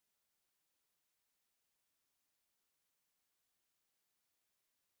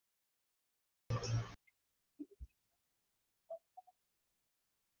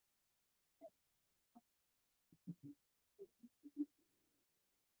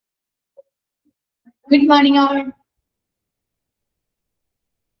Good morning, all.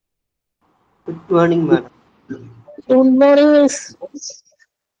 Good morning, madam. Good morning, miss.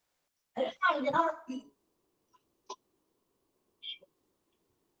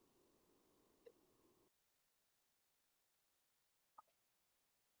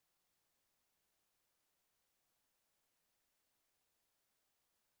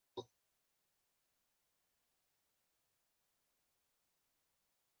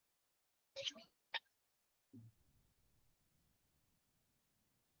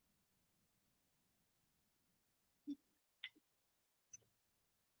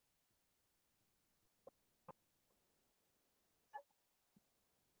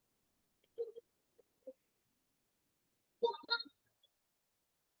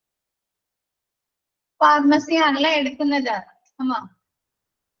 Pharmacy ആണല്ലേ എടുക്കുന്നത്. അമ്മ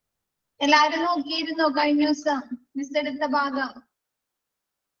എല്ലാരും നോക്കിയിരുന്നോ കഴിഞ്ഞ ദിവസം മിസ് എടുത്ത ഭാഗം?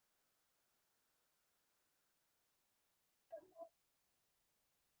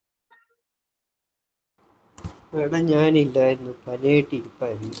 Madam, ഞാനില്ലായിരുന്നു,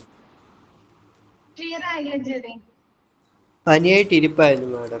 പനിയായിട്ടിരിപ്പായിരുന്നു. ക്ലിയർ ആയില്ല Jerry? പനിയായിട്ടിരിപ്പായിരുന്നു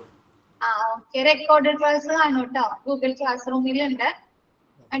madam. Okay. Recorded class കാണും കേട്ടോ, ഗൂഗിൾ ക്ലാസ് റൂമിലുണ്ട്.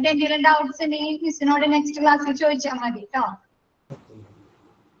 എന്തെങ്കിലും ഡൗട്ട്സ് ഉണ്ടെങ്കിൽ മിസ്സിനോട് നെക്സ്റ്റ് ക്ലാസ്സിൽ ചോദിച്ചാൽ മതി കേട്ടോ.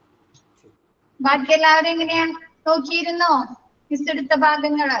 ബാക്കി എല്ലാവരും എങ്ങനെയാ, നോക്കിയിരുന്നോ മിസ് എടുത്ത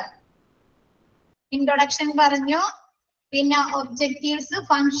ഭാഗങ്ങള്? ഇൻട്രൊഡക്ഷൻ പറഞ്ഞു, പിന്നെ ഒബ്ജക്റ്റീവ്സ്,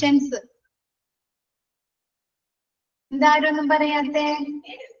 ഫങ്ഷൻസ്. എന്താരും ഒന്നും പറയാത്തെ?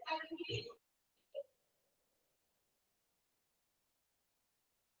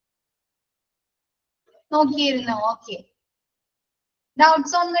 നോക്കിയിരുന്നോ? ഓക്കെ.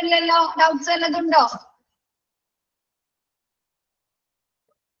 ഡൗട്ട്സ് ഒന്നുമില്ലല്ലോ? ഡൗട്ട്സ് വല്ലതുണ്ടോ?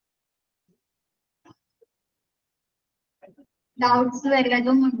 ഡൗട്ട്സ്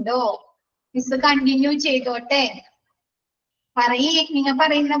വല്ലതും ഉണ്ടോ? മിസ് കണ്ടിന്യൂ ചെയ്തോട്ടെ? പറയേ, നിങ്ങൾ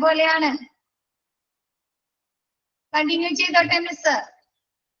പറയുന്ന പോലെയാണ്. കണ്ടിന്യൂ ചെയ്തോട്ടെ മിസ്?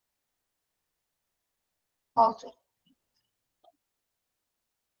 ഓക്കെ.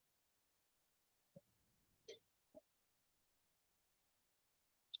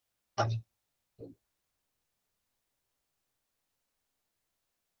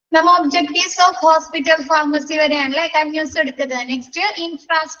 നമ്മ ഒബ്ജക്റ്റീവ്സ് ഓഫ് ഹോസ്പിറ്റൽ ഫാർമസി വരെയാണല്ലേ കന്യൂസ് എടുത്തത്. Next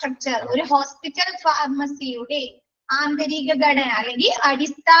infrastructure. ഒരു ഹോസ്പിറ്റൽ ഫാർമസിയുടെ ആന്തരിക ഘടന അല്ലെങ്കിൽ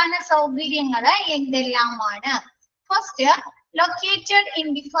അടിസ്ഥാന സൗകര്യങ്ങള് എന്തെല്ലാമാണ്? First, located in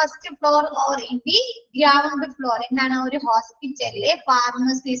the first floor or in the ground floor. എന്താണ് ഒരു ഹോസ്പിറ്റലിലെ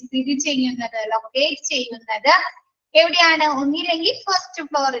ഫാർമസി സ്ഥിതി ചെയ്യുന്നത്, ലൊക്കേറ്റ് ചെയ്യുന്നത് എവിടെയാണ്? ഒന്നില്ലെങ്കിൽ ഫസ്റ്റ്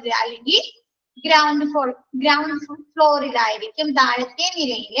ഫ്ലോറിൽ അല്ലെങ്കിൽ ഗ്രൗണ്ട് ഫ്ലോറിലായിരിക്കും, താഴത്തെ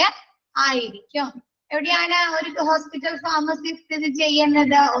നിലയില് ആയിരിക്കും. എവിടെയാണ് ഒരു ഹോസ്പിറ്റൽ ഫാർമസി സ്ഥിതി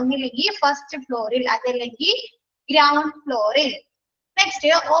ചെയ്യുന്നത്? ഒന്നില്ലെങ്കിൽ ഫസ്റ്റ് ഫ്ലോറിൽ, അതല്ലെങ്കിൽ ഗ്രൗണ്ട് ഫ്ലോറിൽ. Next,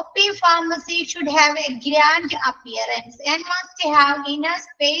 OP pharmacy should have a grand appearance and must have enough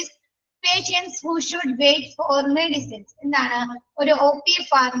space patients who should wait for medicines. എന്താണ് ഒരു OP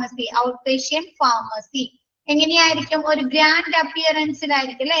pharmacy, out patient pharmacy? എങ്ങനെയായിരിക്കും? ഒരു ഗ്രാൻഡ്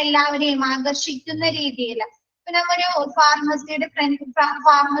അപ്പിയറൻസിലായിരിക്കും അല്ലെ, എല്ലാവരെയും ആകർഷിക്കുന്ന രീതിയിൽ. ഇപ്പൊ നമ്മൊരു ഫാർമസിയുടെ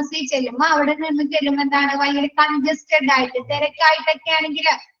ഫാർമസി ചെല്ലുമ്പോ അവിടെ നിന്ന് ചെല്ലുമ്പോ എന്താണ് ഭയങ്കര കൺജസ്റ്റഡ് ആയിട്ട് തിരക്കായിട്ടൊക്കെ ആണെങ്കിൽ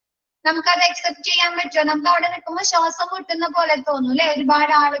നമുക്കത് അക്സെപ്റ്റ് ചെയ്യാൻ പറ്റുമോ? നമുക്ക് അവിടെ നിൽക്കുമ്പോ ശ്വാസം മുട്ടുന്ന പോലെ തോന്നും അല്ലെ,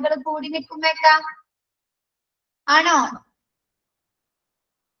 ഒരുപാട് ആളുകൾ കൂടി നിൽക്കുമ്പോഴൊക്കെ. ആണോ?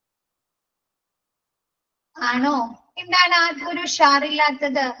 ആണോ? എന്താണ് ആർക്കും ഒരു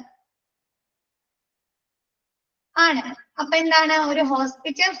ഉഷാറില്ലാത്തത്? ആണ്. അപ്പൊ എന്താണ് ഒരു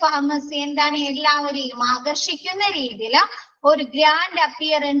ഹോസ്പിറ്റൽ ഫാർമസി എന്താണ് എല്ലാവരെയും ആകർഷിക്കുന്ന രീതിയിൽ ഒരു grand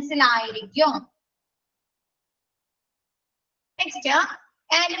അപ്പിയറൻസിലായിരിക്കും. Next,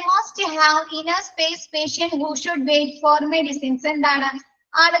 and must have enough space patient who should wait for medicines. എന്താണ്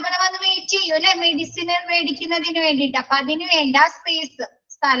ആളുകൾ വന്ന് വെയിറ്റ് ചെയ്യും അല്ലെ മെഡിസിന് മേടിക്കുന്നതിന് വേണ്ടിയിട്ട്. അപ്പൊ അതിന് വേണ്ട സ്പേസ്,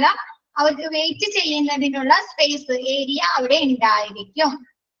 സ്ഥലം, അവർക്ക് വെയിറ്റ് ചെയ്യുന്നതിനുള്ള സ്പേസ്, ഏരിയ അവിടെ ഉണ്ടായിരിക്കും.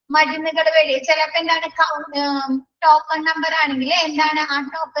 മരുന്നുകൾ വഴി ചിലപ്പോ എന്താണ് ടോക്കൺ നമ്പർ ആണെങ്കിൽ എന്താണ് ആ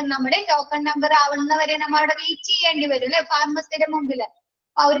ടോക്കൺ നമ്പർ ആവുന്നവരെ നമ്മൾ അവിടെ വെയിറ്റ് ചെയ്യേണ്ടി വരും അല്ലെ ഫാർമസിയുടെ മുമ്പിൽ.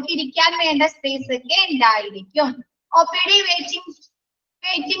 അവർക്ക് ഇരിക്കാൻ വേണ്ട സ്പേസ് ഒക്കെ ഉണ്ടായിരിക്കും. OPD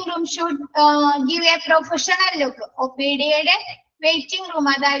waiting room should give A professional look. OPDയുടെ waiting room,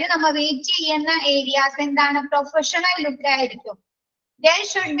 അതായത് നമ്മൾ വെയിറ്റ് ചെയ്യുന്ന ഏരിയാസ് എന്താണ് പ്രൊഫഷണൽ ലുക്ക് ആയിരിക്കും. There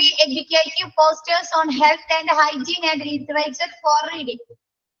should be educative posters on health and hygiene and literature for reading.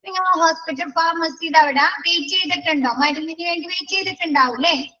 നിങ്ങൾ ഹോസ്പിറ്റൽ ഫാർമസിയുടെ അവിടെ വെയിറ്റ് ചെയ്തിട്ടുണ്ടോ? മരുന്നിന് വേണ്ടി വെയിറ്റ് ചെയ്തിട്ടുണ്ടാവും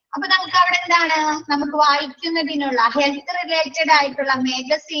അല്ലെ? അപ്പൊ നമുക്ക് അവിടെ എന്താണ് നമുക്ക് വായിക്കുന്നതിനുള്ള ഹെൽത്ത് റിലേറ്റഡ് ആയിട്ടുള്ള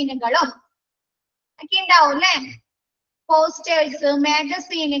മാഗസീനുകളും ഒക്കെ ഉണ്ടാവും അല്ലെ? പോസ്റ്റേഴ്സ്,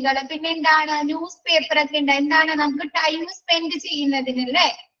 മാഗസീനുകൾ, പിന്നെ എന്താണ് ന്യൂസ് പേപ്പർ ഒക്കെ ഉണ്ട്. എന്താണ് നമുക്ക് ടൈം സ്പെൻഡ് ചെയ്യുന്നതിനല്ലേ,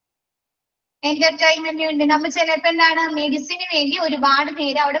 എന്റർടൈൻമെന്റ് ഉണ്ട്. നമ്മൾ ചിലപ്പോ എന്താണ് മെഡിസിന് വേണ്ടി ഒരുപാട്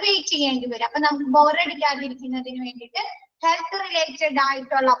നേരം അവിടെ വെയിറ്റ് ചെയ്യേണ്ടി വരും. അപ്പൊ നമുക്ക് ബോറടിക്കാതിരിക്കുന്നതിന് വേണ്ടിയിട്ട് ഹെൽത്ത് റിലേറ്റഡ്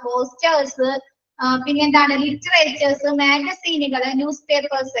ആയിട്ടുള്ള പോസ്റ്റേഴ്സ്, പിന്നെന്താണ് ലിറ്ററേച്ചേഴ്സ്, മാഗസീനുകൾ, ന്യൂസ്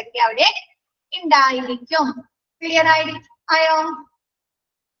പേപ്പേഴ്സ് ഒക്കെ അവിടെ ഉണ്ടായിരിക്കും. ക്ലിയർ ആയോ?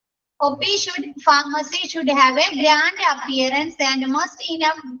 Pharmacy should have a grand appearance and must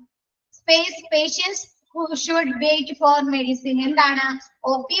enough space patients who should wait for medicine. എന്താണ്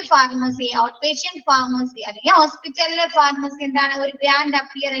OP pharmacy, out patient pharmacy അല്ലെങ്കിൽ ഹോസ്പിറ്റലിലെ ഫാർമസി എന്താണ് ഒരു ഗ്രാൻഡ്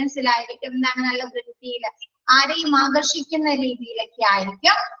അപ്പിയറൻസിലായിരിക്കും. എന്താണ് നല്ല വൃത്തിയിൽ ആരെയും ആകർഷിക്കുന്ന രീതിയിലൊക്കെ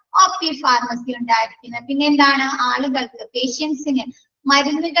ആയിരിക്കും OP ഫാർമസി ഉണ്ടായിരിക്കുന്നത്. പിന്നെ എന്താണ് ആളുകൾക്ക്, പേഷ്യൻസിന്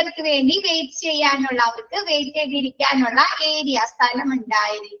മരുന്നുകൾക്ക് വേണ്ടി വെയിറ്റ് ചെയ്യാനുള്ള, അവർക്ക് വെയിറ്റ് ചെയ്തിരിക്കാനുള്ള ഏരിയ, സ്ഥലം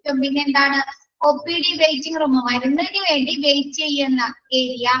ഉണ്ടായിരിക്കും. പിന്നെ എന്താണ് OPD വെയിറ്റിംഗ് റൂം, മരുന്നിന് വേണ്ടി വെയിറ്റ് ചെയ്യുന്ന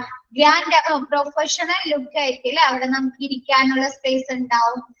ഏരിയ. ഗ്രാൻഡ് പ്രൊഫഷണൽ ലുക്ക് ആയിരിക്കും, അവിടെ നമുക്ക് ഇരിക്കാനുള്ള സ്പേസ്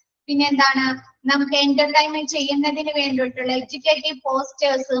ഉണ്ടാവും. പിന്നെ എന്താണ് നമുക്ക് എന്റർടൈൻമെന്റ് ചെയ്യുന്നതിന് വേണ്ടിയിട്ടുള്ള educative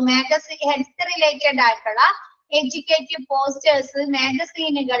posters, magazine, health related ആയിട്ടുള്ള എഡ്യൂക്കേറ്റീവ് പോസ്റ്റേഴ്സ്,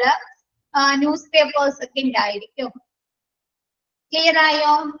 മാഗസീനുകള്, ന്യൂസ് പേപ്പേഴ്സ് ഒക്കെ ഉണ്ടായിരിക്കും. ക്ലിയർ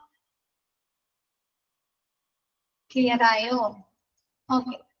ആയോ? ക്ലിയർ ആയോ?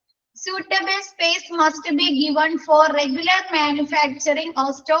 Okay. Suitable space must be given for regular manufacturing of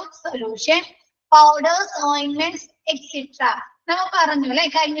stock solution, powders, ointments, etc. നമ്മൾ പറഞ്ഞു അല്ലെ,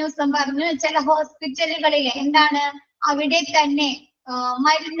 കഴിഞ്ഞ ദിവസം പറഞ്ഞു ചില ഹോസ്പിറ്റലുകളിലെ എന്താണ് അവിടെ തന്നെ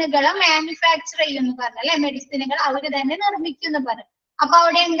മരുന്നുകൾ മാനുഫാക്ചർ ചെയ്യുന്നു പറഞ്ഞു അല്ലെ, മെഡിസിനുകൾ അവർ തന്നെ നിർമ്മിക്കുന്നു പറഞ്ഞു. അപ്പൊ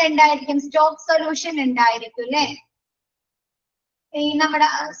അവിടെ എന്തുണ്ടായിരിക്കും? സ്റ്റോക്ക് സൊല്യൂഷൻ ഉണ്ടായിരിക്കും അല്ലെ. ഈ നമ്മുടെ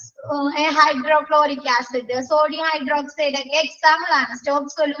ഹൈഡ്രോക്ലോറിക് ആസിഡ്, സോഡിയം ഹൈഡ്രോക്സൈഡ് ഒക്കെ എക്സാമ്പിൾ ആണ്,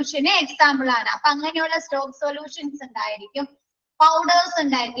 സ്റ്റോക്ക് സൊല്യൂഷന് എക്സാമ്പിൾ ആണ്. അപ്പൊ അങ്ങനെയുള്ള സ്റ്റോക്ക് സൊല്യൂഷൻസ് ഉണ്ടായിരിക്കും. പൗഡേഴ്സ്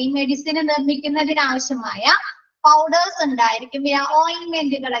ഉണ്ടായിരിക്കും, ഈ മെഡിസിന് നിർമ്മിക്കുന്നതിന് ആവശ്യമായ പൗഡേഴ്സ് ഉണ്ടായിരിക്കും. പിന്നെ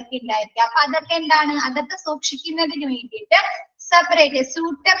ഓയിന്റ്മെന്റുകളൊക്കെ ഉണ്ടായിരിക്കും. അപ്പൊ അതൊക്കെ എന്താണ്, അതൊക്കെ സൂക്ഷിക്കുന്നതിന് വേണ്ടിയിട്ട് സെപ്പറേറ്റ്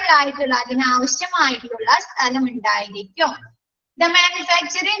സൂട്ടബിൾ ആയിട്ടുള്ള, അതിനാവശ്യമായിട്ടുള്ള സ്ഥലം ഉണ്ടായിരിക്കും. The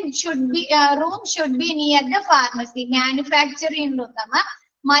manufacturing room should be near the pharmacy. Manufacturing room,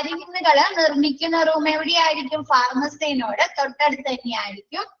 മരുന്നുകള് നിർമ്മിക്കുന്ന റൂം എവിടെയായിരിക്കും? ഫാർമസിനോട് തൊട്ടടുത്ത്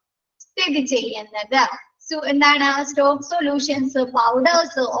തന്നെയായിരിക്കും സ്ഥിതി ചെയ്യുന്നത്. എന്താണ് സ്റ്റോക്ക് സൊല്യൂഷൻസ്,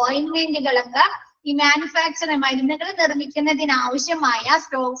 പൗഡേഴ്സ്, ഓയിന്റ്മെന്റുകളൊക്കെ ഈ മാനുഫാക്ചറിംഗ് മരുന്നുകൾ നിർമ്മിക്കുന്നതിന് ആവശ്യമായ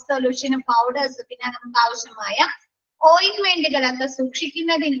സ്റ്റോക്ക് സൊല്യൂഷനും പൗഡേഴ്സ്, പിന്നെ നമുക്ക് ആവശ്യമായ ഓയിന്റ്മെന്റുകളൊക്കെ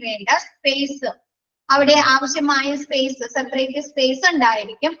സൂക്ഷിക്കുന്നതിന് വേണ്ട സ്പേസ്, അവിടെ ആവശ്യമായ സ്പേസ്, സെപ്പറേറ്റ് സ്പേസ്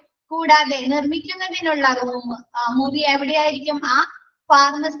ഉണ്ടായിരിക്കും. കൂടാതെ നിർമ്മിക്കുന്നതിനുള്ള റൂം, മുറി എവിടെയായിരിക്കും? ആ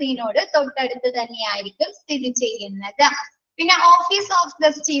ഫാർമസിനോട് തൊട്ടടുത്ത് തന്നെയായിരിക്കും സ്ഥിതി ചെയ്യുന്നത്. പിന്നെ ഓഫീസ് ഓഫ് ദ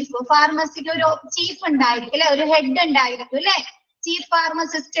ചീഫ്, ഫാർമസിക്ക് ഒരു ചീഫ് ഉണ്ടായിരിക്കും അല്ലെ, ഒരു ഹെഡ് ഉണ്ടായിരിക്കും അല്ലെ, ചീഫ്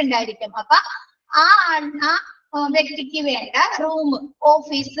ഫാർമസിസ്റ്റ് ഉണ്ടായിരിക്കും. അപ്പൊ ആ വ്യക്തിക്ക് വേണ്ട റൂം,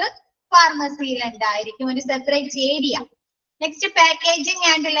 ഓഫീസ് ഫാർമസിയിൽ ഉണ്ടായിരിക്കും, ഒരു separate area. Next packaging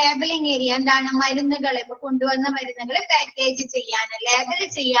and labelling area. എന്താണ് മരുന്നുകൾ, ഇപ്പൊ കൊണ്ടുവന്ന മരുന്നുകൾ പാക്കേജ് ചെയ്യാനും ലേബൽ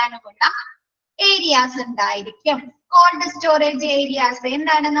ചെയ്യാനുമുള്ള ഏരിയാസ് ഉണ്ടായിരിക്കും. കോൾഡ് സ്റ്റോറേജ് ഏരിയാസ്,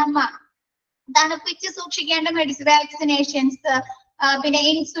 എന്താണ് നമ്മ തണുപ്പിച്ച് സൂക്ഷിക്കേണ്ട മെഡിസിൻ, വാക്സിനേഷൻസ്, പിന്നെ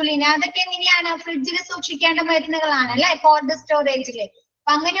ഇൻസുലിൻ, അതൊക്കെ എങ്ങനെയാണ് ഫ്രിഡ്ജിൽ സൂക്ഷിക്കേണ്ട മരുന്നുകളാണ് അല്ലെ, കോൾഡ് സ്റ്റോറേജില്.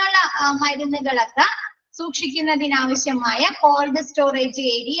 അപ്പൊ അങ്ങനെയുള്ള മരുന്നുകളൊക്കെ സൂക്ഷിക്കുന്നതിനാവശ്യമായ കോൾഡ് സ്റ്റോറേജ്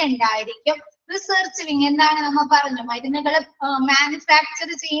ഏരിയ ഉണ്ടായിരിക്കും. റിസർച്ച് വിങ്, എന്താണ് നമ്മൾ പറഞ്ഞു മരുന്നുകൾ മാനുഫാക്ചർ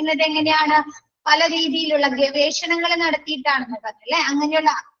ചെയ്യുന്നത് എങ്ങനെയാണ്, പല രീതിയിലുള്ള ഗവേഷണങ്ങൾ നടത്തിയിട്ടാണെന്ന് പറഞ്ഞല്ലേ.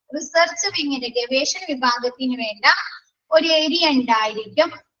 അങ്ങനെയുള്ള റിസർച്ച് വിങ്ങിന്റെ ഗവേഷണ വിഭാഗത്തിന് വേണ്ട ഒരു ഏരിയ ഉണ്ടായിരിക്കും.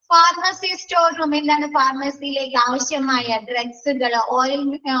 ഫാർമസി സ്റ്റോർ റൂം, എന്താണ് ഫാർമസിയിലേക്ക് ആവശ്യമായ ഡ്രഗ്സുകൾ, ഓയിൽ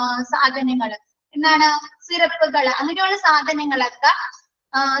സാധനങ്ങൾ, എന്താണ് സിറപ്പുകൾ, അങ്ങനെയുള്ള സാധനങ്ങളൊക്കെ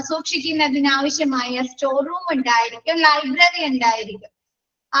സൂക്ഷിക്കുന്നതിന് ആവശ്യമായ സ്റ്റോർ റൂം ഉണ്ടായിരിക്കും. ലൈബ്രറി ഉണ്ടായിരിക്കും,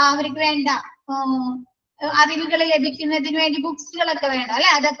 അവർക്ക് വേണ്ട അറിവുകൾ ലഭിക്കുന്നതിന് വേണ്ടി ബുക്സുകളൊക്കെ വേണം അല്ലെ,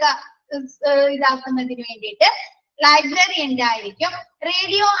 അതൊക്കെ ഇതാക്കുന്നതിന് വേണ്ടിയിട്ട് ലൈബ്രറി ഉണ്ടായിരിക്കും.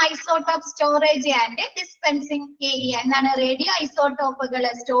 Radio isotope storage and dispensing area, എന്താണ് റേഡിയോ ഐസോട്ടോപ്പുകൾ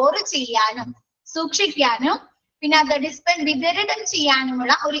സ്റ്റോർ ചെയ്യാനും സൂക്ഷിക്കാനും പിന്നെ അത് വിതരണം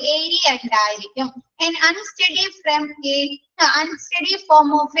ചെയ്യാനുമുള്ള ഒരു ഏരിയ ഉണ്ടായിരിക്കും. An unsteady form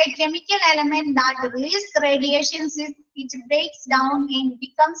of a chemical element that releases radiations, it breaks down and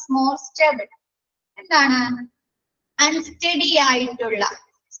becomes more stable. എന്താണ് അൺസ്റ്റഡി ആയിട്ടുള്ള,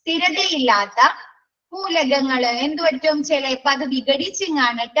 സ്ഥിരതയില്ലാത്ത മൂലകങ്ങള് എന്ത് പറ്റും? ചിലപ്പോ അത് വിഘടിച്ചും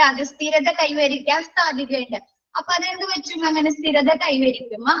കാണിട്ട് അത് സ്ഥിരത കൈവരിക്കാൻ സാധ്യതയുണ്ട്. അപ്പൊ അതെന്ത് പറ്റും? അങ്ങനെ സ്ഥിരത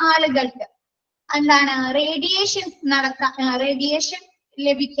കൈവരിക്കുമ്പോ ആളുകൾക്ക് എന്താണ് റേഡിയേഷൻ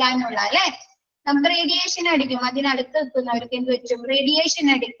ലഭിക്കാനുള്ള അല്ലെ, നമുക്ക് റേഡിയേഷൻ അടിക്കും, അതിനടുത്ത് എത്തുന്നവർക്ക് എന്ത് വെച്ചും റേഡിയേഷൻ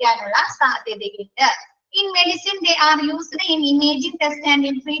അടിക്കാനുള്ള സാധ്യതയുണ്ട്. In medicine they are used in imaging test and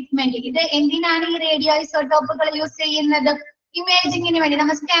in treatment. ഇത് എന്തിനാണ് ഈ റേഡിയോ ഐസോട്ടോപ്പുകൾ യൂസ് ചെയ്യുന്നത്? ഇമേജിങ്ങിന് വേണ്ടി,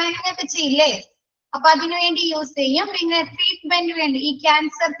 നമ്മൾ സ്കാനിങ് ഒക്കെ ചെയ്യില്ലേ, അപ്പൊ അതിനു വേണ്ടി യൂസ് ചെയ്യും. പിന്നെ ട്രീറ്റ്മെന്റ് വേണ്ടി, ഈ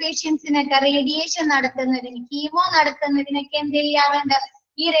ക്യാൻസർ പേഷ്യൻസിനൊക്കെ റേഡിയേഷൻ നടത്തുന്നതിന്, കീമോ നടത്തുന്നതിനൊക്കെ എന്ത് ചെയ്യാറുണ്ട്?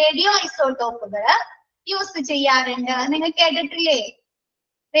 ഈ റേഡിയോ ഐസോട്ടോപ്പുകൾ യൂസ് ചെയ്യാറുണ്ട്. നിങ്ങൾ കേട്ടിട്ടില്ലേ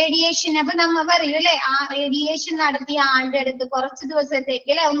റേഡിയേഷൻ? അപ്പൊ നമ്മ പറയൂ അല്ലെ, ആ റേഡിയേഷൻ നടത്തിയ ആളുടെ അടുത്ത് കുറച്ച് ദിവസത്തേക്ക്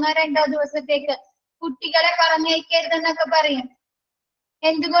അല്ലെ, 1-2 ദിവസത്തേക്ക് കുട്ടികളെ പറഞ്ഞേക്കരുതെന്നൊക്കെ പറയും.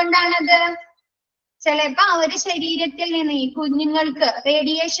 എന്തുകൊണ്ടാണത്? ചിലപ്പോ അവരുടെ ശരീരത്തിൽ നിന്ന് ഈ കുഞ്ഞുങ്ങൾക്ക്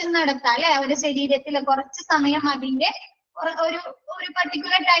റേഡിയേഷൻ നടത്താം അല്ലെ, അവരുടെ ശരീരത്തിൽ കുറച്ച് സമയം അതിന്റെ ഒരു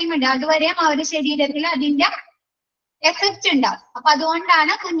പർട്ടിക്കുലർ ടൈം ഉണ്ട്, അതുവരെയും അവരുടെ ശരീരത്തിൽ അതിന്റെ എഫക്റ്റ് ഉണ്ടാവും. അപ്പൊ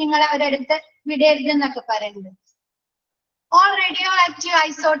അതുകൊണ്ടാണ് കുഞ്ഞുങ്ങളെ അവരുടെ അടുത്ത് വിടരുതെന്നൊക്കെ പറയുന്നത്. All radioactive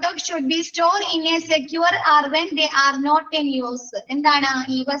isotopes should be stored in a secure or when they are not in use. എന്താണ്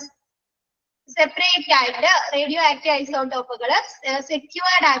ഇവ സെപ്പറേറ്റ് ആയിട്ട് റേഡിയോ ആക്റ്റീവ് ഐസോട്ടോപ്പുകൾ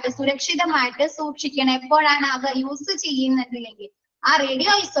സെക്യൂർഡ് ആയിട്ട് സുരക്ഷിതമായിട്ട് സൂക്ഷിക്കണം. എപ്പോഴാണ് അവ യൂസ് ചെയ്യുന്നില്ലെങ്കിൽ, ആ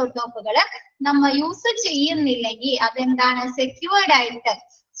റേഡിയോ ഐസോട്ടോപ്പുകൾ നമ്മ യൂസ് ചെയ്യുന്നില്ലെങ്കിൽ അതെന്താണ് സെക്യൂർഡ് ആയിട്ട്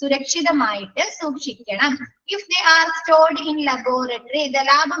സുരക്ഷിതമായിട്ട് സൂക്ഷിക്കണം. If they are stored in laboratory the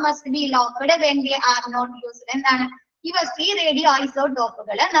lab must be locked when they are not used. എന്താണ് ഈ റേഡിയോ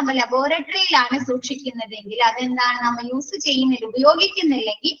ഐസോട്ടോപ്പുകൾ നമ്മൾ ലബോറട്ടറിയിലാണ് സൂക്ഷിക്കുന്നതെങ്കിൽ അതെന്താണ് നമ്മൾ യൂസ് ചെയ്യുന്നില്ല,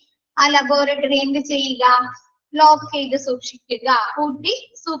 ഉപയോഗിക്കുന്നില്ലെങ്കിൽ ആ ലബോറട്ടറി എന്ത് ചെയ്യുക? ലോക്ക് ചെയ്ത് സൂക്ഷിക്കുക, പൂട്ടി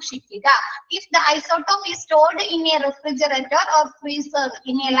സൂക്ഷിക്കുക. If the isotope is stored in A refrigerator or freezer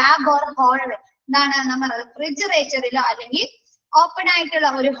in A lab or whole, എന്താണ് നമ്മൾ റെഫ്രിജറേറ്ററിലോ അല്ലെങ്കിൽ ഓപ്പൺ ആയിട്ടുള്ള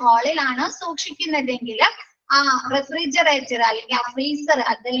ഒരു ഹാളിലാണ് സൂക്ഷിക്കുന്നതെങ്കിൽ ആ റെഫ്രിജറേറ്റർ അല്ലെങ്കിൽ ആ ഫ്രീസർ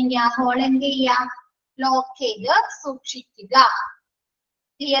അതല്ലെങ്കിൽ ആ ഹോൾ എന്ത് ചെയ്യുക? ലോക്ക് ചെയ്ത് സൂക്ഷിക്കുക.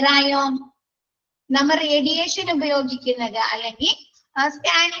 ക്ലിയർ ആയോ? നമ്മൾ റേഡിയേഷൻ ഉപയോഗിക്കുന്നത് അല്ലെങ്കിൽ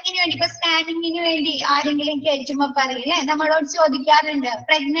സ്കാനിങ്ങിന് വേണ്ടി, ഇപ്പൊ സ്കാനിങ്ങിന് വേണ്ടി ആരെങ്കിലും കയറ്റുമ്പോ പറയില്ലേ, നമ്മളോട് ചോദിക്കാറുണ്ട്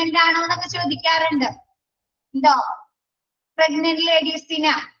പ്രഗ്നന്റ് ആണോ എന്നൊക്കെ ചോദിക്കാറുണ്ട്. ഉണ്ടോ? പ്രഗ്നന്റ്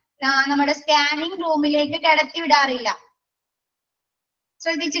ലേഡീസിന് നമ്മുടെ സ്കാനിങ് റൂമിലേക്ക് കിടത്തി വിടാറില്ല.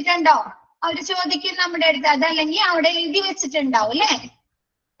 ശ്രദ്ധിച്ചിട്ടുണ്ടോ? അവര് ചോദിക്കും നമ്മുടെ അടുത്ത്, അതല്ലെങ്കിൽ അവിടെ എഴുതി വെച്ചിട്ടുണ്ടാവും അല്ലെ.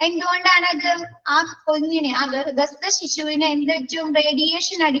 എന്തുകൊണ്ടാണത്? ആ കുഞ്ഞിനെ, ആ ഗർഭസ്ഥ ശിശുവിന് എന്തും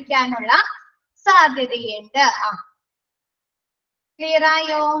റേഡിയേഷൻ അടിക്കാനുള്ള സാധ്യതയുണ്ട്. ക്ലിയർ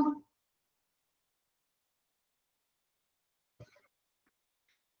ആയോ?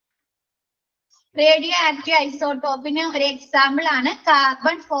 റേഡിയോ ആക്റ്റീവ് ഐസോട്ടോപ്പിന് ഒരു എക്സാമ്പിൾ ആണ്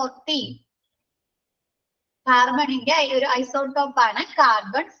കാർബൺ-40. കാർബണിന്റെ ഒരു ഐസോട്ടോപ്പാണ്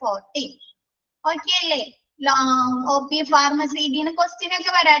കാർബൺ-40. ഓക്കെ അല്ലേ? OP ഫാർമസി, ഇതിന് ക്വസ്റ്റ്യൻ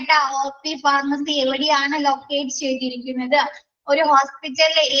ഒക്കെ വരാട്ടാ. OP ഫാർമസി എവിടെയാണ് ലൊക്കേറ്റ് ചെയ്തിരിക്കുന്നത്? ഒരു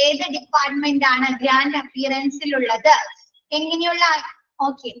ഹോസ്പിറ്റലിലെ ഏത് ഡിപ്പാർട്ട്മെന്റ് ആണ് ഗ്രാൻഡ് അപ്പിയറൻസിലുള്ളത്? എങ്ങനെയുള്ള?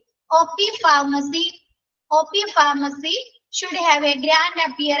 Okay, OP pharmacy should have a grand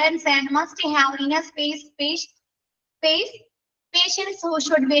appearance and must have enough space patients who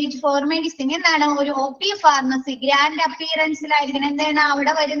should wait for medicine. എന്താണ് ഒരു OP ഫാർമസി ഗ്രാൻഡ് അപ്പിയറൻസിലായിരിക്കണം. എന്താണ്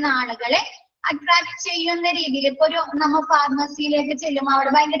അവിടെ വരുന്ന ആളുകളെ അട്രാക്ട് ചെയ്യുന്ന രീതിയിൽ. ഇപ്പൊ ഒരു നമ്മ ഫാർമസിയിലേക്ക് ചെല്ലുമ്പോൾ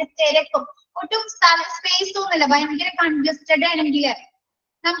അവിടെ ഭയങ്കര തിരക്കും, ഒട്ടും സ്പേസ് ഒന്നുമില്ല, ഭയങ്കര കൺജസ്റ്റഡ് ആണെങ്കിൽ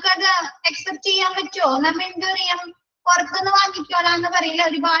നമുക്കത് അക്സെപ്റ്റ് ചെയ്യാൻ പറ്റുമോ? നമ്മ എന്ത് പറയാം, പുറത്തുനിന്ന് വാങ്ങിക്കോളാന്ന് പറയില്ല.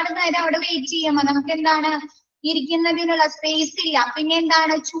 ഒരുപാട് നേരം അവിടെ വെയിറ്റ് ചെയ്യുമ്പോ നമുക്ക് എന്താണ് ഇരിക്കുന്നതിനുള്ള സ്പേസ് ഇല്ല. പിന്നെ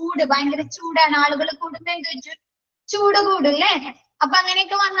എന്താണ് ചൂട്, ഭയങ്കര ചൂടാണ്, ആളുകൾ കൂടുന്ന എന്ത് വെച്ചു ചൂട് കൂടല്ലേ. അപ്പൊ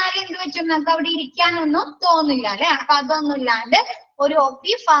അങ്ങനെയൊക്കെ വന്നാൽ എന്ത് വെച്ചും നമുക്ക് അവിടെ ഇരിക്കാനൊന്നും തോന്നില്ല അല്ലെ. അപ്പൊ അതൊന്നും ഇല്ലാണ്ട് ഒരു OP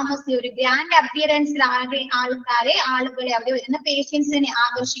ഫാർമസി ഒരു ഗ്രാൻഡ് അപ്പിയറൻസിൽ ആളുകളെ അവിടെ വരുന്ന പേഷ്യൻസിനെ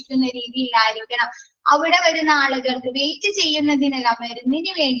ആകർഷിക്കുന്ന രീതിയിലായിരിക്കണം. അവിടെ വരുന്ന ആളുകൾക്ക് വെയിറ്റ് ചെയ്യുന്നതിനല്ല,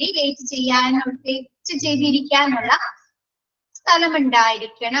 മരുന്നിന് വേണ്ടി വെയിറ്റ് ചെയ്തിരിക്കാനുള്ള സ്ഥലം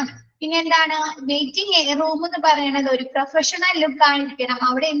ഉണ്ടായിരിക്കണം. പിന്നെ എന്താണ് വെയിറ്റിംഗ് റൂം എന്ന് പറയുന്നത് ഒരു പ്രൊഫഷണൽ ലുക്ക് ആയിരിക്കണം.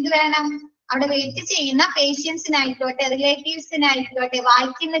 അവിടെ എന്ത് വേണം? അവിടെ വെയിറ്റ് ചെയ്യുന്ന പേഷ്യൻസിനായിക്കോട്ടെ റിലേറ്റീവ്സിനായിക്കോട്ടെ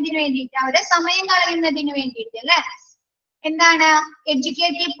വായിക്കുന്നതിന് വേണ്ടിയിട്ട്, അവിടെ സമയം കളയുന്നതിന് വേണ്ടിയിട്ട് അല്ലെ. എന്താണ്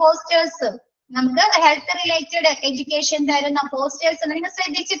എഡ്യൂക്കേറ്റീവ് പോസ്റ്റേഴ്സ്, നമുക്ക് ഹെൽത്ത് റിലേറ്റഡ് എഡ്യൂക്കേഷൻ തരുന്ന പോസ്റ്റേഴ്സ് നിങ്ങൾ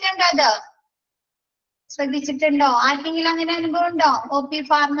ശ്രദ്ധിച്ചിട്ടുണ്ടോ? അത് ശ്രദ്ധിച്ചിട്ടുണ്ടോ? ആർക്കെങ്കിലും അങ്ങനെ അനുഭവം ഉണ്ടോ? OP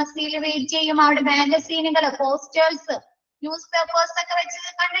ഫാർമസിയിൽ വെയിറ്റ് ചെയ്യും, അവിടെ മാഗസീനുകൾ, പോസ്റ്റേഴ്സ്, ന്യൂസ് പേപ്പേഴ്സ് ഒക്കെ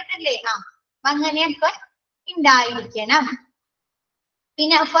വെച്ച് കണ്ടിട്ടില്ലേ? അങ്ങനെയൊക്കെ ഉണ്ടായിരിക്കണം.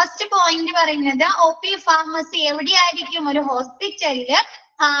 പിന്നെ ഫസ്റ്റ് പോയിന്റ് പറയുന്നത് OP ഫാർമസി എവിടെയായിരിക്കും? ഒരു ഹോസ്പിറ്റലില്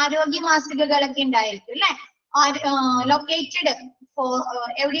ആരോഗ്യ മാസികകളൊക്കെ ഉണ്ടായിരിക്കും അല്ലെ. ലൊക്കേറ്റഡ്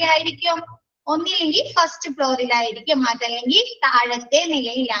എവിടെയായിരിക്കും? ഒന്നില്ലെങ്കിൽ ഫസ്റ്റ് ഫ്ലോറിലായിരിക്കും, അതല്ലെങ്കിൽ താഴത്തെ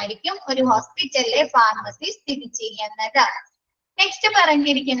നിലയിലായിരിക്കും ഒരു ഹോസ്പിറ്റലിലെ ഫാർമസി സ്ഥിതി ചെയ്യുന്നത്. നെക്സ്റ്റ്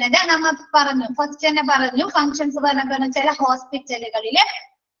പറഞ്ഞിരിക്കുന്നത് നമ്മൾ പറഞ്ഞു, ഫസ്റ്റ് തന്നെ പറഞ്ഞു, ഫങ്ഷൻസ് പറഞ്ഞ ചില ഹോസ്പിറ്റലുകളില്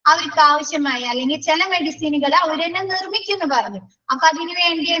അവർക്ക് ആവശ്യമായ അല്ലെങ്കിൽ ചില മെഡിസിനുകൾ അവർ തന്നെ നിർമ്മിക്കുന്നു പറഞ്ഞു. അപ്പൊ അതിനു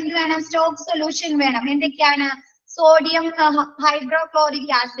വേണ്ടി എന്ത് വേണം? സ്റ്റോക്ക് സൊല്യൂഷൻ വേണം. എന്തൊക്കെയാണ്? Sodium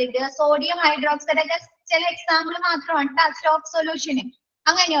hydrochloric acid, sodium hydroxide ഒക്കെ ചില എക്സാമ്പിൾ മാത്രമാണ് സ്റ്റോക്ക് സൊല്യൂഷന്.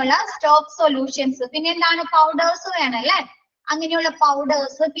 അങ്ങനെയുള്ള സ്റ്റോക്ക് സൊല്യൂഷൻസ്. പിന്നെ എന്താണ്? പൗഡേഴ്സ് വേണം അല്ലെ? അങ്ങനെയുള്ള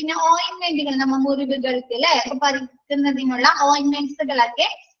പൗഡേഴ്സ്, പിന്നെ ഓയിന്റ്മെന്റുകൾ, നമ്മ മുറിവുകൾക്ക് അല്ലെ പറിക്കുന്നതിനുള്ള ഓയിന്റ്മെന്റ്സുകളൊക്കെ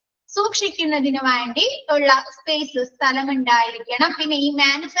സൂക്ഷിക്കുന്നതിന് വേണ്ടി ഉള്ള സ്പേസ്, സ്ഥലം ഉണ്ടായിരിക്കണം. പിന്നെ ഈ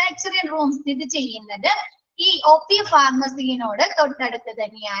മാനുഫാക്ചറിംഗ് റൂം സ്ഥിതി ചെയ്യുന്നത് ഈ OP ഫാർമസിനോട് തൊട്ടടുത്ത്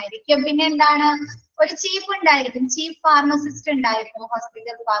തന്നെയായിരിക്കും. പിന്നെ എന്താണ്? ഒരു ചീഫ് ഉണ്ടായിരിക്കും, ചീഫ് ഫാർമസിസ്റ്റ് ഉണ്ടായിരിക്കും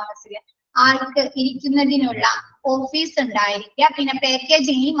ഹോസ്പിറ്റൽ ഫാർമസിയിൽ. ആൾക്ക് ഇരിക്കുന്നതിനുള്ള ഓഫീസ് ഉണ്ടായിരിക്കുക. പിന്നെ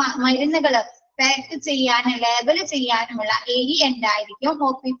പാക്കേജിങ്, ഈ മരുന്നുകൾ പാക്ക് ചെയ്യാനും ലേബൽ ചെയ്യാനുമുള്ള ഏരിയ ഉണ്ടായിരിക്കും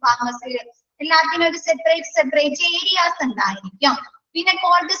OP ഫാർമസിയിൽ. എല്ലാത്തിനും ഒരു സെപ്പറേറ്റ് ഏരിയാസ് ഉണ്ടായിരിക്കും. പിന്നെ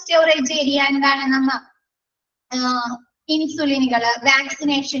കോൾഡ് സ്റ്റോറേജ് ഏരിയ എന്താണ്? നമ്മ ഇൻസുലിനുകള്,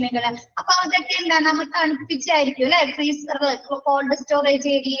 വാക്സിനേഷനുകള്, അപ്പൊ അതൊക്കെ എന്താണ്? നമ്മൾ തണുപ്പിച്ചായിരിക്കും അല്ലെ ഫ്രീസർ, കോൾഡ് സ്റ്റോറേജ്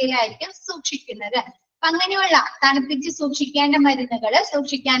ഏരിയയിലായിരിക്കും സൂക്ഷിക്കുന്നത്. അപ്പൊ അങ്ങനെയുള്ള തണുപ്പിച്ച് സൂക്ഷിക്കേണ്ട മരുന്നുകൾ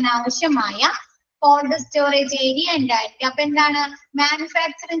സൂക്ഷിക്കാൻ ആവശ്യമായ കോൾഡ് സ്റ്റോറേജ് ഏരിയ ഉണ്ടായിരിക്കും. അപ്പൊ എന്താണ്?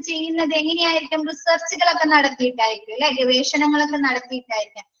 മാനുഫാക്ചറിങ് ചെയ്യുന്നത് എങ്ങനെയായിരിക്കും? റിസർച്ചുകളൊക്കെ നടത്തിയിട്ടായിരിക്കും അല്ലെ, ഗവേഷണങ്ങളൊക്കെ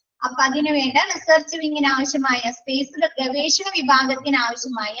നടത്തിയിട്ടായിരിക്കും. അപ്പൊ അതിനു വേണ്ട റിസർച്ച് വിങ്ങിന് ആവശ്യമായ സ്പേസ്, ഗവേഷണ വിഭാഗത്തിന്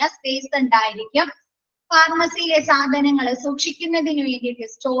ആവശ്യമായ സ്പേസ് ഉണ്ടായിരിക്കും. ഫാർമസിയിലെ സാധനങ്ങൾ സൂക്ഷിക്കുന്നതിന് വേണ്ടിയിട്ട്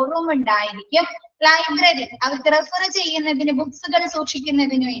സ്റ്റോർ റൂം ഉണ്ടായിരിക്കും. ലൈബ്രറി, അവർക്ക് റെഫർ ചെയ്യുന്നതിന് ബുക്സുകൾ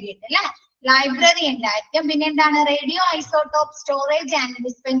സൂക്ഷിക്കുന്നതിന് വേണ്ടിയിട്ട് അല്ലെ ലൈബ്രറി ഉണ്ടായിരിക്കും. പിന്നെ എന്താണ്? Radio isotope storage and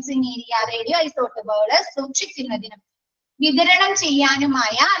dispensing area, radio ഐസോട്ടോപ്പുകൾ സൂക്ഷിക്കുന്നതിനും വിതരണം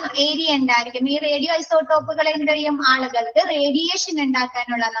ചെയ്യാനുമായ ഏരിയ ഉണ്ടായിരിക്കും. ഈ റേഡിയോ ഐസോട്ടോപ്പുകൾ എന്ത് ചെയ്യും? ആളുകൾക്ക് റേഡിയേഷൻ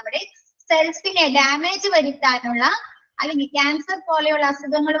ഉണ്ടാക്കാനുള്ള, നമ്മുടെ സെൽസിനെ ഡാമേജ് വരുത്താനുള്ള, അല്ലെങ്കിൽ ക്യാൻസർ പോലെയുള്ള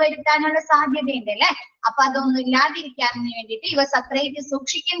അസുഖങ്ങൾ വരുത്താനുള്ള സാധ്യതയുണ്ട് അല്ലെ. അപ്പൊ അതൊന്നും ഇല്ലാതിരിക്കാൻ വേണ്ടിയിട്ട് ഇവ സെപ്പറേറ്റ്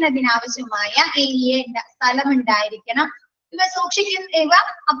സൂക്ഷിക്കുന്നതിന് ആവശ്യമായ ഏരിയ, സ്ഥലം ഉണ്ടായിരിക്കണം. ഇവ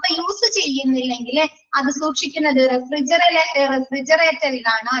അപ്പൊ യൂസ് ചെയ്യുന്നില്ലെങ്കിൽ അത് സൂക്ഷിക്കുന്നത്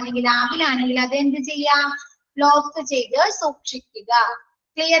റെഫ്രിജറേറ്ററിലാണോ അല്ലെങ്കിൽ ലാബിലാണെങ്കിൽ അത് എന്ത് ചെയ്യാം? ലോക്ക് ചെയ്ത് സൂക്ഷിക്കുക.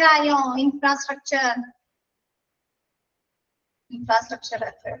 ക്ലിയർ ആയോ? ഇൻഫ്രാസ്ട്രക്ചർ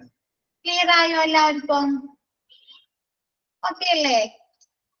ക്ലിയർ ആയോ എല്ലാവർക്കും? ഓക്കെ അല്ലേ?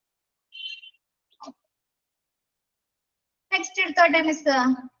 നെക്സ്റ്റ് എടുത്തോട്ടെ മിസ്.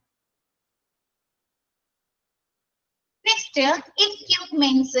 Next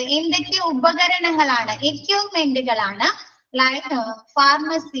equipments. എന്തൊക്കെ ഉപകരണങ്ങളാണ്, എക്യുപ്മെന്റുകളാണ്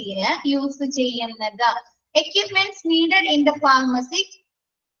ഫാർമസിയിൽ യൂസ് ചെയ്യുന്നത്? Equipments needed in the pharmacy.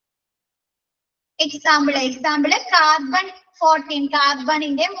 Example carbon 14,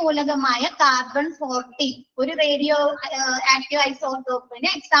 കാർബണിന്റെ മൂലകമായ carbon 14 ഒരു റേഡിയോ ആക്റ്റീവ് ഐസോട്ടോപ്പിന്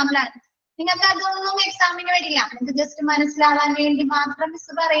എക്സാമ്പിൾ ആണ്. നിങ്ങൾക്ക് അതൊന്നും എക്സാമിന് വരില്ല, നിങ്ങൾക്ക് ജസ്റ്റ് മനസ്സിലാവാൻ വേണ്ടി മാത്രം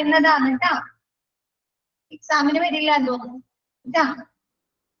മിസ് പറയുന്നതാണ് കേട്ടോ. എക്സാമിന് വരില്ല അതൊന്നും കേട്ടോ.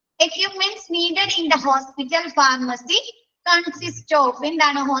 Equipments needed in the hospital pharmacy consist of.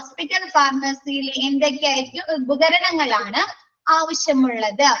 എന്താണ്? ഹോസ്പിറ്റൽ ഫാർമസിയിൽ എന്തൊക്കെയായിരിക്കും ഉപകരണങ്ങളാണ്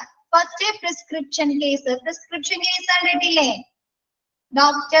ആവശ്യമുള്ളത്? First prescription case. Prescription case കണ്ടിട്ടില്ലേ?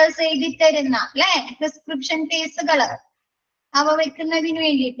 ഡോക്ടേഴ്സ് എഴുതി തരുന്ന അല്ലെ പ്രിസ്ക്രിപ്ഷൻ കേസുകള്, അവ വെക്കുന്നതിന്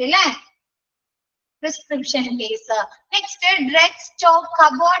വേണ്ടിയിട്ട് അല്ലെ prescription case. Next drug stock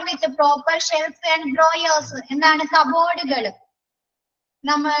cupboard with proper shelf and drawers. എന്താണ്? കബോർഡുകൾ,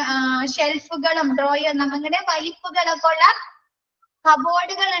 ഷെൽഫുകളും ഡ്രോയർ, നമ്മുടെ വലിപ്പുകളൊക്കെ ഉള്ള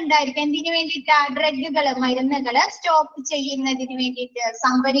കബോർഡുകൾ ഉണ്ടായിരിക്കും. എന്തിനു വേണ്ടിയിട്ട്? ഡ്രഗുകൾ, മരുന്നുകള് സ്റ്റോക്ക് ചെയ്യുന്നതിന് വേണ്ടിയിട്ട്,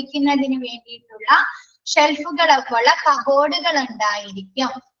 സംഭരിക്കുന്നതിന് വേണ്ടിയിട്ടുള്ള ഷെൽഫുകളൊക്കെ ഉള്ള കബോർഡുകൾ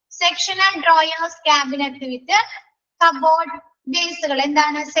ഉണ്ടായിരിക്കും. സെക്ഷണൽ ഡ്രോയേഴ്സ് ക്യാബിനറ്റ് വിത്ത് കബോർഡ് ബേസുകൾ.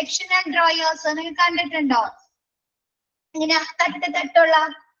 എന്താണ് സെക്ഷണൽ ഡ്രോയേഴ്സ്? നിങ്ങൾ കണ്ടിട്ടുണ്ടോ? ഇങ്ങനെ തട്ടുള്ള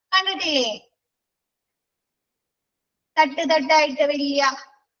കണ്ടിട്ടില്ലേ? തട്ടായിട്ട് വലിയ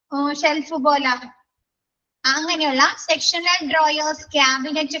ഷെൽഫ് പോലെ അങ്ങനെയുള്ള സെക്ഷണൽ ഡ്രോയേഴ്സ്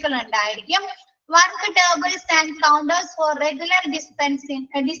ക്യാബിനറ്റുകൾ ഉണ്ടായിരിക്കും. Work tables and counters four regular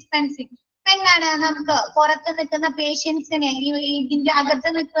dispensing. എന്താണ്? നമുക്ക് പുറത്ത് നിൽക്കുന്ന പേഷ്യൻസിനെ ഇതിന്റെ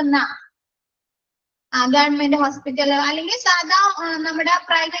അകത്ത് നിൽക്കുന്ന ഗവൺമെന്റ് ഹോസ്പിറ്റൽ അല്ലെങ്കിൽ സാധാ നമ്മുടെ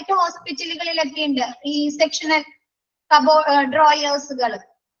പ്രൈവറ്റ് ഹോസ്പിറ്റലുകളിലൊക്കെ ഉണ്ട് ഈ സെക്ഷണൽ ഡ്രോയേഴ്സുകൾ.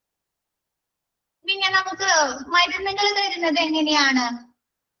 പിന്നെ നമുക്ക് മരുന്നുകൾ തരുന്നത് എങ്ങനെയാണ്?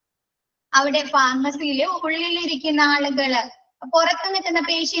 അവിടെ ഫാർമസിയില് ഉള്ളിലിരിക്കുന്ന ആളുകള് പുറത്ത് നിൽക്കുന്ന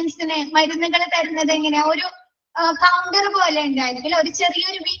പേഷ്യൻസിന് മരുന്നുകൾ തരുന്നത് എങ്ങനെയാ? ഒരു കൗണ്ടർ പോലെ ഉണ്ടായിരിക്കും, ഒരു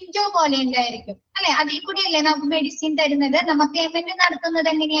ചെറിയൊരു വിൻഡോ പോലെ ഉണ്ടായിരിക്കും അല്ലെ. അതിൽ കൂടി അല്ലേ നമുക്ക് മെഡിസിൻ തരുന്നത്? നമ്മൾ പേയ്മെന്റ് നടത്തുന്നത്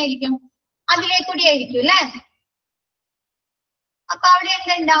എങ്ങനെയായിരിക്കും? അതിലെ കൂടി ആയിരിക്കും അല്ലെ. അപ്പൊ അവിടെ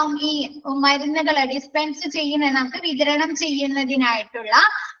എന്തുണ്ടാവും? ഈ മരുന്നുകളെ ഡിസ്പെൻസ് ചെയ്യുന്ന നമുക്ക് വിതരണം ചെയ്യുന്നതിനായിട്ടുള്ള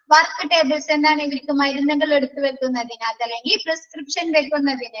വർക്ക് ടേബിൾസ് എന്താണ് ഇവർക്ക് മരുന്നുകൾ എടുത്തു വെക്കുന്നതിന്, അതല്ലെങ്കിൽ പ്രിസ്ക്രിപ്ഷൻ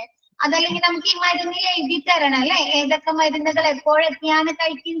വെക്കുന്നതിന്, അതല്ലെങ്കിൽ നമുക്ക് ഈ മരുന്നിൽ എഴുതി തരണം അല്ലെ, ഏതൊക്കെ മരുന്നുകൾ എപ്പോഴൊക്കെയാണ്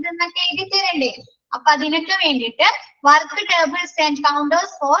കഴിക്കുന്നതെന്നൊക്കെ എഴുതി തരണ്ടേ. അപ്പൊ അതിനൊക്കെ വേണ്ടിയിട്ട് work tables and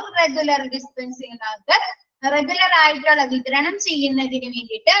counters four regular dispensing, നമുക്ക് റെഗുലർ ആയിട്ടുള്ള വിതരണം ചെയ്യുന്നതിന്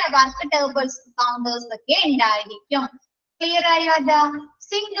വേണ്ടിയിട്ട് വർക്ക് ടേബിൾസ് കൗണ്ടേഴ്സ് ഒക്കെ ഉണ്ടായിരിക്കും. ക്ലിയർ ആയോ? അത്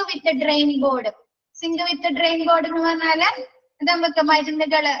സിങ്ക് വിത്ത് ഡ്രെയിൻ ബോർഡ്. സിങ്ക് വിത്ത് ഡ്രെയിൻ ബോർഡ് എന്ന് പറഞ്ഞാല് നമുക്ക്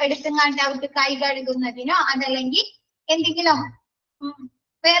മരുന്നുകൾ എടുത്തുങ്ങാണ്ട് അവർക്ക് കൈ കഴുകുന്നതിനോ അതല്ലെങ്കിൽ എന്തെങ്കിലും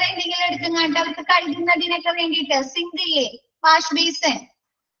വേറെ എന്തെങ്കിലും എടുത്തുങ്ങാണ്ട് അവർക്ക് കഴുകുന്നതിനൊക്കെ വേണ്ടിയിട്ട് സിങ്ക് ഇല്ലേ, വാഷ് ബേസിൻ,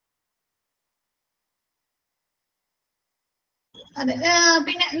 അതെ.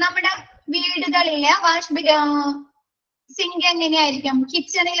 പിന്നെ നമ്മുടെ വീടുകളിലെ സിങ്ക് എങ്ങനെയായിരിക്കും?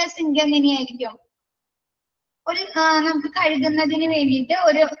 കിച്ചണിലെ സിങ്ക് എങ്ങനെയായിരിക്കും? ഒരു നമുക്ക് കഴുകുന്നതിന് വേണ്ടിയിട്ട്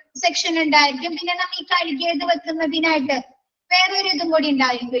ഒരു സെക്ഷൻ ഉണ്ടായിരിക്കും. പിന്നെ നമ്മൾ ഈ കഴുകിയത് വെക്കുന്നതിനായിട്ട് വേറൊരു ഇതും കൂടി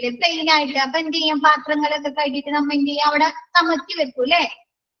ഉണ്ടായിരിക്കില്ലേ, പ്ലെയിൻ ആയിട്ട്. അപ്പൊ എന്ത് ചെയ്യും? പാത്രങ്ങളൊക്കെ കഴുകിയിട്ട് നമ്മൾ എന്ത് ചെയ്യും? അവിടെ കമത്തി വെക്കൂല്ലേ?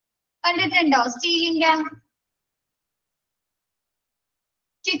 കണ്ടിട്ടുണ്ടോ സ്റ്റീലിന്റെ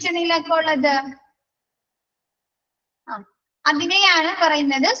കിച്ചണിലൊക്കെ ഉള്ളത്? അതിനെയാണ്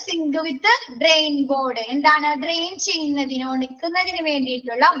പറയുന്നത് സിങ്ക് വിത്ത് ഡ്രെയിൻ ബോർഡ്. എന്താണ്? ഡ്രെയിൻ ചെയ്യുന്നതിനോ നിൽക്കുന്നതിന്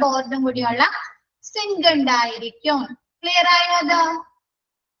വേണ്ടിയിട്ടുള്ള ബോർഡും കൂടിയുള്ള സിങ്ക് ഉണ്ടായിരിക്കും. ക്ലിയർ ആയോ? അത്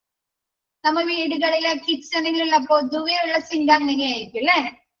നമ്മ വീടുകളിലെ കിച്ചണിലുള്ള പൊതുവെയുള്ള സിങ്ക് അങ്ങനെയായിരിക്കും അല്ലെ?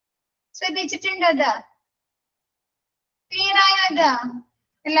 ശ്രദ്ധിച്ചിട്ടുണ്ടോ അത്? ക്ലിയർ ആയോ അത്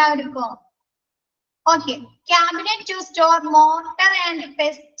എല്ലാവർക്കും? Okay. Cabinet to store mortar and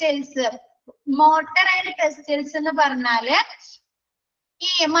പെസ്റ്റൽസ്. Mortar and പെസ്റ്റൽസ് എന്ന് പറഞ്ഞാല്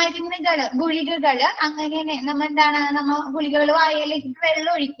ഈ മരുന്നുകള്, ഗുളികകള്, അങ്ങനെ നമ്മ എന്താണ്, നമ്മ ഗുളികകൾ വായയിലേക്ക്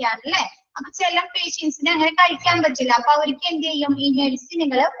വെള്ളം ഒഴിക്കാറില്ലേ? അപ്പൊ ചില പേഷ്യൻസിന് അങ്ങനെ കഴിക്കാൻ പറ്റില്ല. അപ്പൊ അവർക്ക് എന്ത് ചെയ്യും? ഈ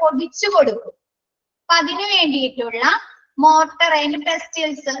മെഡിസിനുകൾ പൊടിച്ചു കൊടുക്കും. അപ്പൊ അതിനു വേണ്ടിയിട്ടുള്ള മോർട്ടർ ആൻഡ്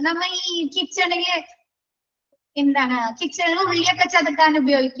പെസ്റ്റൽസ് നമ്മ ഈ കിച്ചണില് എന്താണ്, കിച്ചണിൽ ഉള്ളിയൊക്കെ ചതക്കാൻ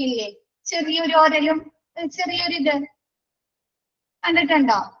ഉപയോഗിക്കില്ലേ? ചെറിയൊരു ഒരലും ചെറിയൊരു ഇത്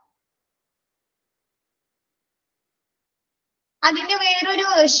കണ്ടിട്ടുണ്ടോ? അതിന്റെ വേറൊരു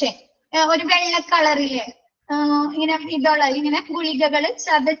വേർഷൻ ഒരു വെള്ള കളറില് ഇങ്ങനെ ഇങ്ങനെ ഗുളികകൾ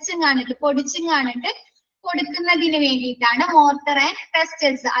ചതച്ചും കാണിട്ട് പൊടിച്ചും കാണിട്ട് കൊടുക്കുന്നതിന് വേണ്ടിയിട്ടാണ് മോർട്ടർ ആൻഡ്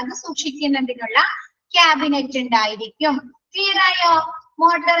പെസ്റ്റൽസ്. അത് സൂക്ഷിക്കുന്നതിനുള്ള ക്യാബിനറ്റ് ഉണ്ടായിരിക്കും. ക്ലിയർ ആയോ?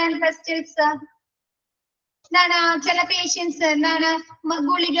 മോർട്ടർ ആൻഡ് പെസ്റ്റൽസ് എന്താണ്? ചില പേഷ്യൻസ് എന്താണ്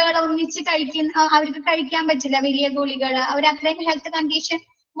ഗുളികകൾ ഒന്നിച്ച് അവർക്ക് കഴിക്കാൻ പറ്റില്ല, വലിയ ഗുളികൾ. അവർ അത്രയും ഹെൽത്ത് കണ്ടീഷൻ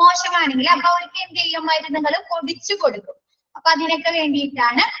മോശമാണെങ്കിൽ അപ്പൊ അവർക്ക് എന്ത് ചെയ്യും? മരുന്നുകൾ പൊടിച്ചു കൊടുക്കും. അപ്പൊ അതിനൊക്കെ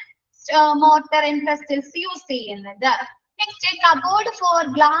വേണ്ടിയിട്ടാണ് മോർട്ടർ ആൻഡ് പെസ്റ്റൽസ് യൂസ് ചെയ്യുന്നത്. Next, cupboard four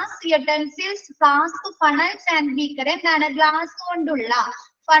glass utensils, flask, funnels and beaker. എന്താണ്? ഗ്ലാസ് കൊണ്ടുള്ള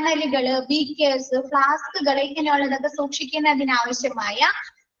ഫണലുകള്, ബീക്കേഴ്സ്, ഫ്ലാസ്കുകൾ ഇങ്ങനെയുള്ളതൊക്കെ സൂക്ഷിക്കുന്നതിനാവശ്യമായ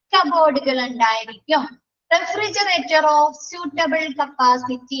കബോർഡുകൾ ഉണ്ടായിരിക്കും. റെഫ്രിജറേറ്റർ ഓഫ് സ്യൂട്ടബിൾ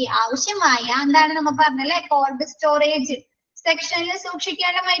കപ്പാസിറ്റി, ആവശ്യമായ എന്താണ് നമ്മൾ പറഞ്ഞല്ലേ, കോൾഡ് സ്റ്റോറേജ് സെക്ഷനിൽ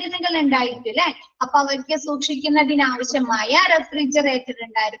സൂക്ഷിക്കേണ്ട മരുന്നുകൾ ഉണ്ടായിരിക്കും അല്ലെ? അപ്പൊ അവർക്ക് സൂക്ഷിക്കുന്നതിനാവശ്യമായ റെഫ്രിജറേറ്റർ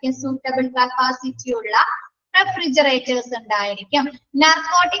ഉണ്ടായിരിക്കും. സൂട്ടബിൾ കപ്പാസിറ്റി ഉള്ള റെഫ്രിജറേറ്റേഴ്സ് ഉണ്ടായിരിക്കും.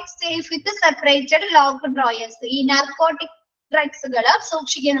 നാർക്കോട്ടിക് സേഫ് വിത്ത് സെപ്പറേറ്റഡ് ലോക്ക് ഡ്രോയേഴ്സ്. ഈ നാർക്കോട്ടിക് ഡ്രഗ്സുകൾ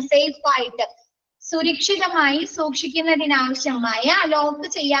സൂക്ഷിക്കുന്ന സേഫ് ആയിട്ട് സുരക്ഷിതമായി സൂക്ഷിക്കുന്നതിനാവശ്യമായ ലോക്ക്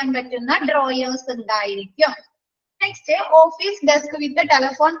ചെയ്യാൻ പറ്റുന്ന ഡ്രോയേഴ്സ് ഉണ്ടായിരിക്കും. Next, office desk with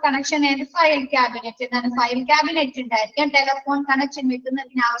telephone connection and file cabinet. എന്താണ്? ഫയൽ ക്യാബിനറ്റ് ഉണ്ടായിരിക്കും. ടെലിഫോൺ കണക്ഷൻ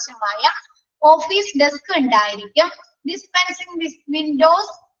വെക്കുന്നതിനാവശ്യമായ ഓഫീസ് ഡെസ്ക് ഉണ്ടായിരിക്കും. Dispensing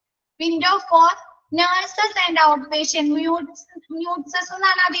window four nurses and out patient. മ്യൂട്സസ്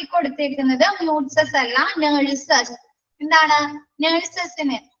എന്നാണ് അതിൽ കൊടുത്തേക്കുന്നത്. മ്യൂട്സസ് അല്ല, നഴ്സസ്. എന്താണ്?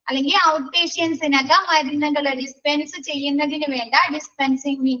 നഴ്സസിന് അല്ലെങ്കിൽ ഔട്ട് പേഷ്യൻസിനൊക്കെ മരുന്നുകൾ ഡിസ്പെൻസ് ചെയ്യുന്നതിന് വേണ്ട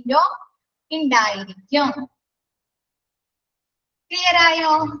ഡിസ്പെൻസിംഗ് വിൻഡോ ഉണ്ടായിരിക്കും. ക്ലിയർ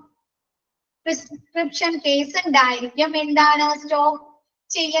ആയോ? പ്രിസ്ക്രിപ്ഷൻ കേസ് ഉണ്ടായിരിക്കും. എന്താണ്? സ്റ്റോക്ക്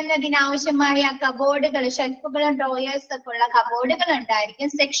ചെയ്യുന്നതിനാവശ്യമായ കബോർഡുകൾ, ഷെൽഫുകളും ഡ്രോയേഴ്സ് ഒക്കെ ഉള്ള കബോർഡുകൾ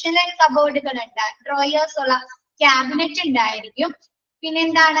ഉണ്ടായിരിക്കും. സെക്ഷനൽ കബോർഡുകൾ ഡ്രോയേഴ്സ് ഉള്ള ക്യാബിനറ്റ് ഉണ്ടായിരിക്കും.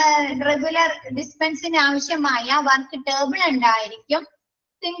 പിന്നെന്താണ്? റെഗുലർ ഡിസ്പെൻസിന് ആവശ്യമായ വർക്ക് ടേബിൾ ഉണ്ടായിരിക്കും.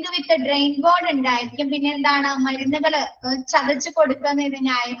 സിങ്ക് വിത്ത് ഡ്രെയിൻ ബോർഡ് ഉണ്ടായിരിക്കും. പിന്നെ എന്താണ്? മരുന്നുകൾ ചതച്ചു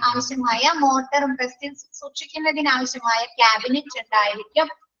കൊടുക്കുന്നതിനായി ആവശ്യമായ മോട്ടറും പെസ്റ്റൽസ് സൂക്ഷിക്കുന്നതിനാവശ്യമായ ക്യാബിനറ്റ് ഉണ്ടായിരിക്കും.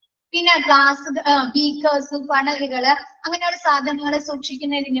 പിന്നെ ഗ്ലാസ്, ബീക്കേഴ്സ്, ഫണലുകള് അങ്ങനെയുള്ള സാധനങ്ങൾ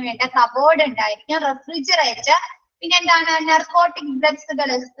സൂക്ഷിക്കുന്നതിന് വേണ്ട കബോർഡ് ഉണ്ടായിരിക്കും. റെഫ്രിജറേറ്റർ. പിന്നെ എന്താണ്? നർക്കോട്ടിക് ഡ്രഗ്സുകൾ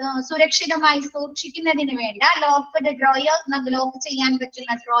സുരക്ഷിതമായി സൂക്ഷിക്കുന്നതിന് വേണ്ട ലോക്ക്ഡ് ഡ്രോയേഴ്സ്, ലോക്ക് ചെയ്യാൻ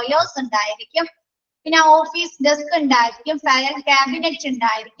പറ്റുന്ന ഡ്രോയേഴ്സ് ഉണ്ടായിരിക്കും. പിന്നെ ഓഫീസ് ഡെസ്ക് ഉണ്ടായിരിക്കും, ഫയൽ ക്യാബിനറ്റ്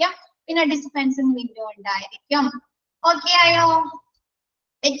ഉണ്ടായിരിക്കും, പിന്നെ ഡിസ്പെൻസിങ് വിൻഡോ ഉണ്ടായിരിക്കും. ഓക്കെ ആയോ?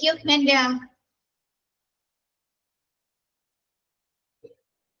 എക്യുപ്മെന്റ്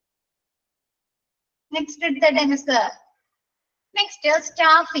നെക്സ്റ്റ് എടുത്തിട്ട് നെക്സ്റ്റ്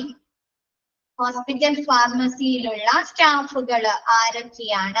സ്റ്റാഫിംഗ്. ഹോസ്പിറ്റൽ ഫാർമസിയിലുള്ള സ്റ്റാഫുകൾ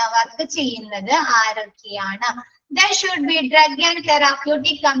ആരൊക്കെയാണ്, വർക്ക് ചെയ്യുന്നത് ആരൊക്കെയാണ്? There should be drug and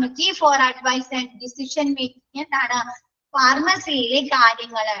therapeutic committee for advice and decision making. എന്താണ്? ഫാർമസിയിലെ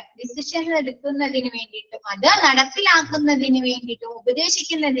കാര്യങ്ങള് ഡിസിഷൻ എടുക്കുന്നതിന് വേണ്ടിയിട്ടും അത് നടപ്പിലാക്കുന്നതിന് വേണ്ടിയിട്ടും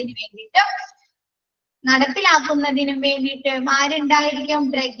ഉപദേശിക്കുന്നതിന് വേണ്ടിയിട്ടും ആരുണ്ടായിരിക്കും?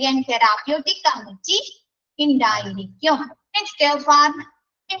 ഡ്രഗ് ആൻഡ് തെറാപ്യൂട്ടിക് കമ്മിറ്റി ഉണ്ടായിരിക്കും. നെക്സ്റ്റ്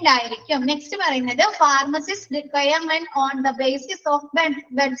ഉണ്ടായിരിക്കും. നെക്സ്റ്റ് പറയുന്നത് pharmacist requirement on the basis of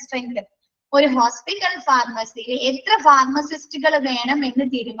bed strength. ഒരു ഹോസ്പിറ്റൽ ഫാർമസിയിൽ എത്ര ഫാർമസിസ്റ്റുകൾ വേണം എന്ന്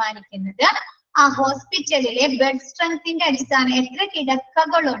തീരുമാനിക്കുന്നത് ആ ഹോസ്പിറ്റലിലെ ബെഡ് സ്ട്രെങ്ത്തിന്റെ അടിസ്ഥാനം, എത്ര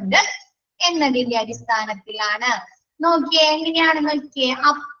കിടക്കകളുണ്ട് എന്നതിന്റെ അടിസ്ഥാനത്തിലാണ്. നോക്കിയേ എങ്ങനെയാണ് നോക്കിയേ,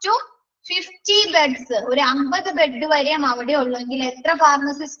 അപ് ടു 50 ബെഡ്സ്, ഒരു 50 ബെഡ് വരെ അവിടെ ഉള്ളെങ്കിൽ എത്ര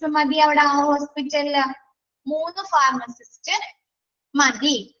ഫാർമസിസ്റ്റ് മതി അവിടെ ആ ഹോസ്പിറ്റലില്? 3 ഫാർമസിസ്റ്റ്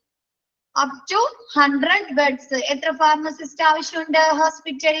മതി. അപ് ടു 100 ബെഡ്സ് എത്ര ഫാർമസിസ്റ്റ് ആവശ്യമുണ്ട്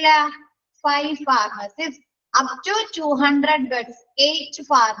ഹോസ്പിറ്റലില്? 5 pharmacist. Up to 200 beds 8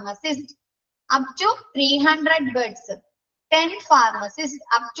 pharmacist. Up to 300 beds 10 pharmacist.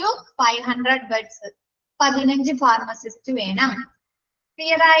 Up to 500 beds 15 pharmacist വേണം.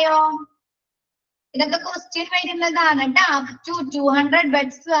 ക്ലിയർ ആയോ? ഇതൊക്കെ ക്വസ്റ്റ്യൻ വരുന്നതാണ് കേട്ടോ. അപ് ടു 200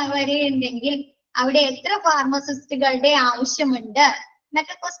 ബെഡ്സ് വരെ ഉണ്ടെങ്കിൽ അവിടെ എത്ര ഫാർമസിസ്റ്റുകളുടെ ആവശ്യമുണ്ട്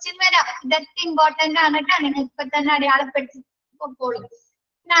എന്നൊക്കെ ക്വസ്റ്റ്യൻ വരാം. ഇതൊക്കെ ഇമ്പോർട്ടന്റ് ആണ് കേട്ടോ. നിങ്ങൾ ഇപ്പൊ തന്നെ അടയാളപ്പെടുത്തിക്കോളൂ.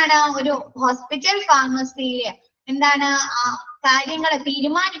 എന്താണ് ഒരു ഹോസ്പിറ്റൽ ഫാർമസിയില് എന്താണ് കാര്യങ്ങൾ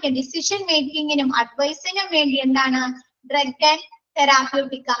തീരുമാനിക്കാൻ, ഡിസിഷൻ മേക്കിങ്ങിനും അഡ്വൈസിനും വേണ്ടി എന്താണ് ഡ്രഗ് ആൻഡ്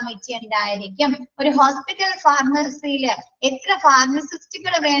തെറാപ്യൂട്ടിക് കമ്മിറ്റി ഉണ്ടായിരിക്കും. ഒരു ഹോസ്പിറ്റൽ ഫാർമസിയില് എത്ര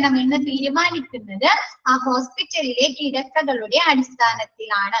ഫാർമസിസ്റ്റുകൾ വേണം എന്ന് തീരുമാനിക്കുന്നത് ആ ഹോസ്പിറ്റലിലെ കിടക്കകളുടെ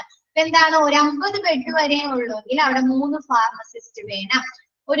അടിസ്ഥാനത്തിലാണ്. എന്താണ് ഒരു 50 ബെഡ് വരെ ഉള്ളെങ്കിൽ അവിടെ 3 ഫാർമസിസ്റ്റ് വേണം.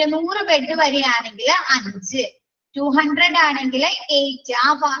 ഒരു 100 ബെഡ് വരെ ആണെങ്കിൽ 5, 200 ആണെങ്കിൽ 8. ആ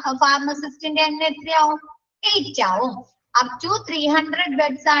ഫാർമസിസ്റ്റിന്റെ എണ്ണം എത്രയാവും? 8 ആവും. അപ് ടു 300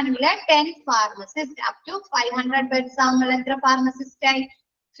 ബെഡ്സ് ആണെങ്കിൽ 10 ഫാർമസിസ്റ്റ്. അപ് ടു 500 ബെഡ്സ് ആവുമ്പോൾ എത്ര ഫാർമസിസ്റ്റ് ആയി?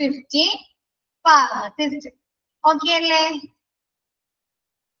 50 ഫാർമസിസ്റ്റ്. ഓക്കെ അല്ലേ?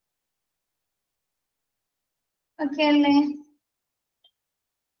 ഓക്കെ അല്ലേ?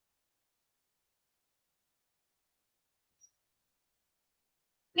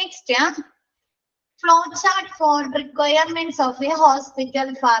 Next flow chart four requirements of A hospital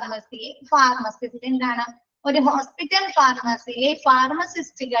pharmacy. Pharmacist എന്താണ്? ഒരു ഹോസ്പിറ്റൽ ഫാർമസിയിലെ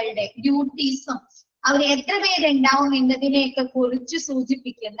ഫാർമസിസ്റ്റുകളുടെ ഡ്യൂട്ടീസും അവർ എത്ര പേരുണ്ടാവും എന്നതിനെയൊക്കെ കുറിച്ച്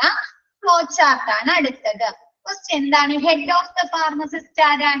സൂചിപ്പിക്കുന്ന ഫ്ലോ ചാർട്ട് ആണ് അടുത്തത്. ഫസ്റ്റ് എന്താണ്? ഹെഡ് ഓഫ് ദ ഫാർമസിസ്റ്റ്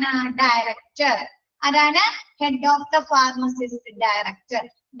ആരാണ്? ഡയറക്ടർ. ആരാണ് head of the pharmacist? Director.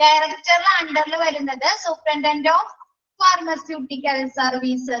 ഡയറക്ടറുടെ അണ്ടറിൽ വരുന്നത് സൂപ്രണ്ടന്റ് ഓഫ് ഫാർമസ്യൂട്ടിക്കൽ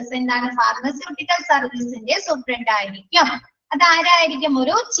സർവീസസ്. എന്താണ്? ഫാർമസ്യൂട്ടിക്കൽ സർവീസിന്റെ സൂപ്രണ്ട് ആയിരിക്കും. അതാരായിരിക്കും?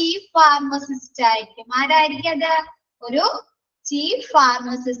 ഒരു ചീഫ് ഫാർമസിസ്റ്റ് ആയിരിക്കും. ആരായിരിക്കും അത്? ഒരു ചീഫ്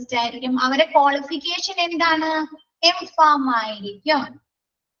ഫാർമസിസ്റ്റ് ആയിരിക്കും. അവരെ ക്വാളിഫിക്കേഷൻ എന്താണ്? എംഫാം ആയിരിക്കും.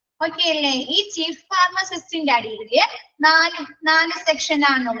 ഓക്കെ അല്ലേ? ഈ ചീഫ് ഫാർമസിസ്റ്റിന്റെ അടിയില് നാല് സെക്ഷൻ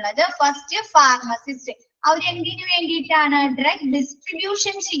ആണുള്ളത്. First pharmacist. അവരെന്തിനു വേണ്ടിയിട്ടാണ്? ഡ്രഗ്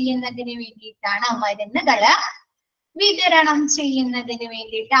ഡിസ്ട്രിബ്യൂഷൻ ചെയ്യുന്നതിന് വേണ്ടിയിട്ടാണ്, മരുന്നുകള് വിതരണം ചെയ്യുന്നതിന്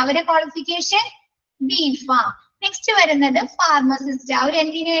വേണ്ടിയിട്ട്. അവരെ ക്വാളിഫിക്കേഷൻ ബി-ഫാം. നെക്സ്റ്റ് വരുന്നത് ഫാർമസിസ്റ്റ്.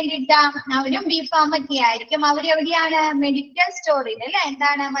 അവരെന്തിനു വേണ്ടിയിട്ടാ? അവരും ബി-ഫാം ഒക്കെ ആയിരിക്കും. അവരെവിടെയാണ്? മെഡിക്കൽ സ്റ്റോറിൽ അല്ലെ?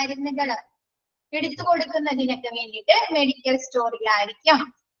 എന്താണ്? മരുന്നുകള് എടുത്തു കൊടുക്കുന്നതിനൊക്കെ വേണ്ടിയിട്ട് medical സ്റ്റോറിലായിരിക്കും.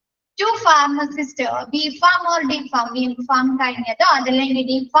 2 pharmacist B-farm or D-farm, B-farm കഴിഞ്ഞതോ അതല്ലെങ്കിൽ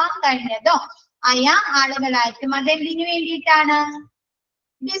ഡി-ഫാം കഴിഞ്ഞതോ ആയ ആളുകളായിരിക്കും. അതെന്തിനു വേണ്ടിയിട്ടാണ്?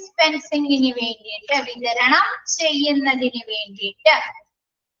 ഡിസ്പെൻസിങ്ങിന് വേണ്ടിയിട്ട്, വിതരണം ചെയ്യുന്നതിന് വേണ്ടിയിട്ട്.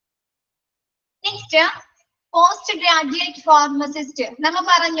 Next post graduate pharmacist. നമ്മൾ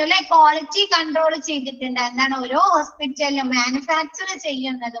പറഞ്ഞു അല്ലെ, ക്വാളിറ്റി കൺട്രോൾ ചെയ്തിട്ടുണ്ട്. എന്താണ്? ഓരോ ഹോസ്പിറ്റലിലും മാനുഫാക്ചർ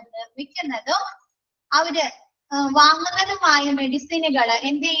ചെയ്യുന്നതും നിർമ്മിക്കുന്നതും അവര് വാങ്ങുന്നതുമായ മെഡിസിനുകൾ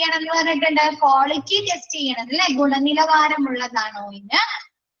എന്ത് ചെയ്യണം എന്ന് പറഞ്ഞിട്ടുണ്ട്? ക്വാളിറ്റി ടെസ്റ്റ് ചെയ്യണം അല്ലെ, ഗുണനിലവാരമുള്ളതാണോ എന്ന്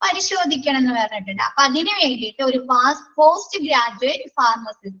പരിശോധിക്കണം എന്ന് പറഞ്ഞിട്ടുണ്ട്. അപ്പൊ അതിനു വേണ്ടിയിട്ട് ഒരു പോസ്റ്റ് ഗ്രാജുവേറ്റ്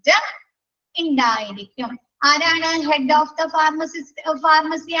ഫാർമസിസ്റ്റ് ഉണ്ടായിരിക്കും. ആരാണ്? ഹെഡ് ഓഫ് ദ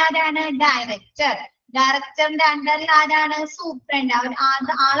ഫാർമസി ആരാണ്? ഡയറക്ടർ. ഡയറക്ടറിന്റെ അണ്ടറിൽ ആരാണ്? സൂപ്രണ്ട്.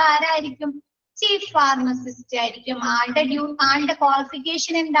 ആളാരായിരിക്കും? ചീഫ് ഫാർമസിസ്റ്റ് ആയിരിക്കും. ആളുടെ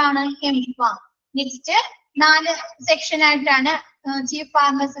ക്വാളിഫിക്കേഷൻ എന്താണ്? എംഫാം. നെക്സ്റ്റ് 4 സെക്ഷൻ ആയിട്ടാണ് ചീഫ്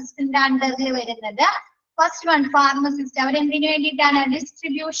ഫാർമസിസ്റ്റിന്റെ അണ്ടറിൽ വരുന്നത്. ഫസ്റ്റ് വൺ ഫാർമസിസ്റ്റ്, അവരെന്തിനു വേണ്ടിയിട്ടാണ്?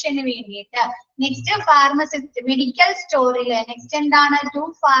 ഡിസ്ട്രിബ്യൂഷന് വേണ്ടിയിട്ട്. നെക്സ്റ്റ് ഫാർമസിസ്റ്റ് മെഡിക്കൽ സ്റ്റോറിൽ. നെക്സ്റ്റ് എന്താണ്? 2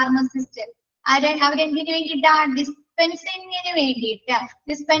 ഫാർമസിസ്റ്റ്, അവരെന്തിനു വേണ്ടിയിട്ടാണ്? ഡിസ്പെൻസിങ്ങിന് വേണ്ടിയിട്ട്.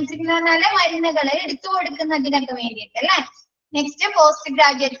 ഡിസ്പെൻസിംഗ് എന്ന് പറഞ്ഞാല് മരുന്നുകൾ എടുത്തു കൊടുക്കുന്നതിനൊക്കെ വേണ്ടിയിട്ട് അല്ലെ. നെക്സ്റ്റ് പോസ്റ്റ്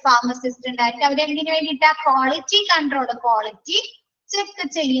ഗ്രാജുവേറ്റ് ഫാർമസിസ്റ്റ് ഉണ്ടായിട്ട് അവരെന്തിനു വേണ്ടിയിട്ടാ? ക്വാളിറ്റി കൺട്രോൾ, ക്വാളിറ്റി ചെക്ക്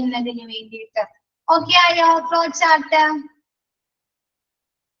ചെയ്യുന്നതിന് വേണ്ടിയിട്ട്. ഓക്കെ ആയോ flow chart?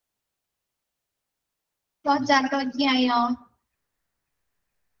 Flow chart okay ആയോ?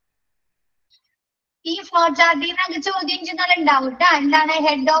 ഈ ഫ്ലോ ചാർട്ടിൽ നിന്ന് ചോദ്യങ്ങൾ ഉണ്ടാവും കേട്ടോ. എന്താണ്?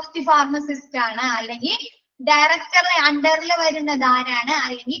 ഹെഡ് ഓഫ് ദി ഫാർമസിസ്റ്റ് ആണ്, അല്ലെങ്കിൽ ഡയറക്ടറുടെ അണ്ടറിൽ വരുന്നത് ആരാണ്,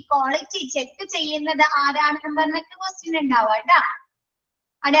 അല്ലെങ്കിൽ ക്വാളിറ്റി ചെക്ക് ചെയ്യുന്നത് ആരാണെന്ന് പറഞ്ഞിട്ട് ക്വസ്റ്റ്യൻ ഉണ്ടാവും കേട്ടോ.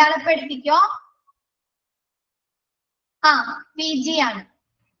 അടയാളപ്പെടുത്തിക്കോ. PG ആണ്.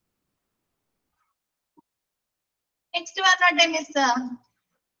 നെക്സ്റ്റ് പറഞ്ഞോട്ടെ മിസ്.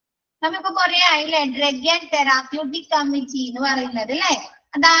 നമുക്ക് കുറെ ആയില്ലേ ഡ്രഗ് ആൻഡ് തെറാപ്യൂട്ടിക് കമ്മിറ്റി എന്ന് പറയുന്നത് അല്ലെ.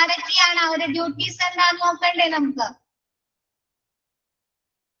 അത് ആരൊക്കെയാണ്? അവരുടെ ഡ്യൂട്ടീസ് എന്താന്ന് നോക്കണ്ടേ നമുക്ക്.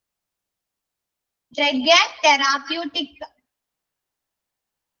 ഡ്രഗ് ആൻഡ് തെറാപ്യൂട്ടിക്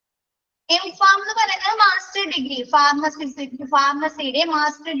എംഫാം എന്ന് പറയുന്നത് മാസ്റ്റർ ഡിഗ്രി, ഫാർമസിയുടെ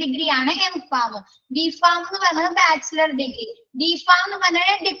മാസ്റ്റർ ഡിഗ്രി ആണ് എംഫാം. ബിഫാം എന്ന് പറയുന്നത് ബാച്ചിലർ ഡിഗ്രി. ഡിഫാം എന്ന്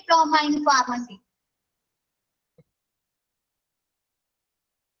പറയുന്നത് ഡിപ്ലോമ ഇൻ ഫാർമസി.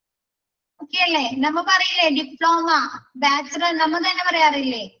 ഓക്കെ അല്ലേ? നമ്മ പറയില്ലേ ഡിപ്ലോമ, ബാച്ചിലർ നമ്മ തന്നെ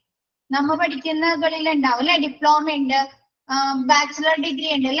പറയാറില്ലേ? നമ്മ പഠിക്കുന്നകളിൽ ഉണ്ടാവും അല്ലെ. ഡിപ്ലോമ ഉണ്ട്, ബാച്ചിലർ ഡിഗ്രി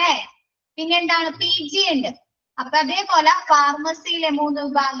ഉണ്ട് അല്ലെ, പിന്നെ എന്താണ്? PG ഉണ്ട്. അപ്പൊ അതേപോലെ ഫാർമസിയിലെ 3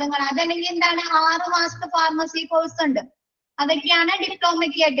 വിഭാഗങ്ങൾ. അതല്ലെങ്കിൽ എന്താണ്? 6 മാസത്തെ ഫാർമസി കോഴ്സ് ഉണ്ട്. അതൊക്കെയാണ്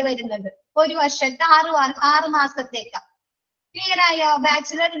ഡിപ്ലോമയ്ക്ക് ആയിട്ട് വരുന്നത്. 1 വർഷത്തെ 6 മാസത്തേക്ക്. ക്ലിയർ ആയോ?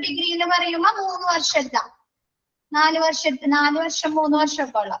 ബാച്ചിലർ ഡിഗ്രി എന്ന് പറയുമ്പോ 3 വർഷത്തെ, 4 വർഷം 3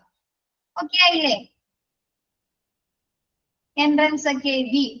 വർഷമൊക്കെ ഉള്ള. ഓക്കെ ആയില്ലേ? എൻട്രൻസ് ഒക്കെ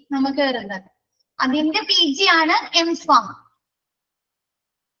എഴുതി നമുക്ക് കയറുന്നത്. അതിന്റെ PG ആണ് എംഫാം.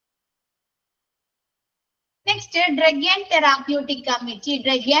 Next drug and therapeutic committee.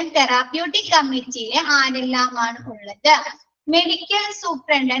 Drug and therapeutic കമ്മിറ്റിയിലെ ആരെല്ലാമാണ് ഉള്ളത്? Medical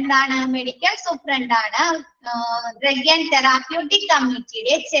superintendent. എന്താണ്? മെഡിക്കൽ സൂപ്രണ്ട് ആണ് ഡ്രഗ് ആൻഡ് തെറാപ്യൂട്ടിക്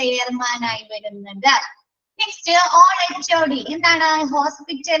കമ്മിറ്റിയുടെ ചെയർമാൻ ആയി വരുന്നത്. Next all HOD. എന്താണ്?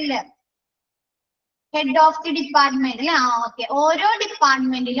 ഹോസ്പിറ്റലില് ഹെഡ് ഓഫ് ദി ഡിപ്പാർട്ട്മെന്റ് അല്ലെ. ഓക്കെ. ഓരോ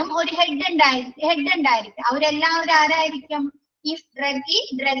ഡിപ്പാർട്ട്മെന്റിലും ഒരു ഹെഡ് ഉണ്ടായിരിക്കും. അവരെല്ലാവരും ആരായിരിക്കും? ഈ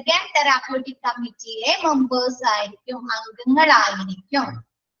ഡ്രഗ് ആൻഡ് തെറാപ്യൂട്ടിക് കമ്മിറ്റിയിലെ മെമ്പേഴ്സ് ആയിരിക്കും, അംഗങ്ങളായിരിക്കും.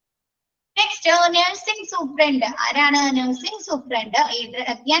 Next nursing superintendent. ആരാണ്? നഴ്സിംഗ് സൂപ്രണ്ട് ഈ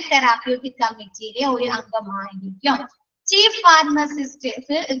ഡ്രഗ് ആൻഡ് തെറാപ്യൂട്ടിക് കമ്മിറ്റിയിലെ ഒരു അംഗമായിരിക്കും. ചീഫ്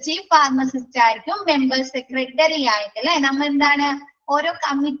ഫാർമസിസ്റ്റ് ആയിരിക്കും മെമ്പർ സെക്രട്ടറി ആയിട്ട് അല്ലെ. നമ്മൾ എന്താണ്? ഓരോ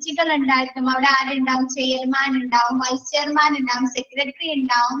കമ്മിറ്റികൾ ഉണ്ടായിരിക്കും. അവിടെ ആരുണ്ടാവും? ചെയർമാൻ ഉണ്ടാവും, വൈസ് ചെയർമാൻ ഉണ്ടാവും, സെക്രട്ടറി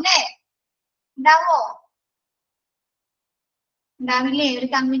ഉണ്ടാവും അല്ലെ. ഉണ്ടാവോ? ഉണ്ടാവില്ലേ? ഒരു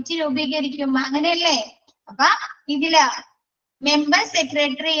കമ്മിറ്റി രൂപീകരിക്കും, അങ്ങനെയല്ലേ? അപ്പൊ ഇതില് മെമ്പർ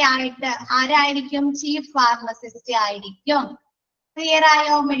സെക്രട്ടറി ആയിട്ട് ആരായിരിക്കും? ചീഫ് ഫാർമസിസ്റ്റ് ആയിരിക്കും. ക്ലിയർ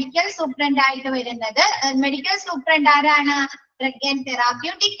ആയോ? മെഡിക്കൽ സൂപ്രണ്ട് ആയിട്ട് വരുന്നത്. മെഡിക്കൽ സൂപ്രണ്ട് ആരാണ്? ഡ്രഗ് ആൻഡ്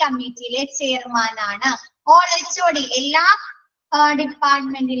തെറാപ്യൂട്ടിക് കമ്മിറ്റിയിലെ ചെയർമാൻ ആണ്. ഓൾ HOD എല്ലാ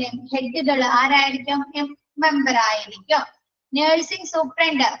ഡിപ്പാർട്ട്മെന്റിലെയും ഹെഡുകൾ ആരായിരിക്കും? മെമ്പർ ആയിരിക്കും. നഴ്സിംഗ്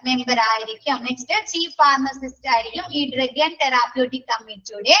സൂപ്രണ്ട് മെമ്പർ ആയിരിക്കും. നെക്സ്റ്റ് ചീഫ് ഫാർമസിസ്റ്റ് ആയിരിക്കും ഈ ഡ്രഗ് ആൻഡ് തെറാപ്യൂട്ടിക്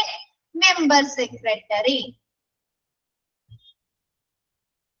കമ്മിറ്റിയുടെ മെമ്പർ സെക്രട്ടറി.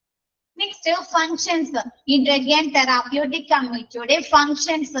 Next functions. ഈ ഡ്രഗ് ആൻഡ് തെറാപ്യൂട്ടിക് കമ്മിറ്റിയുടെ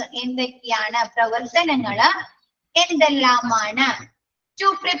ഫങ്ഷൻസ് എന്തൊക്കെയാണ്? പ്രവർത്തനങ്ങള് എന്തെല്ലാമാണ്? To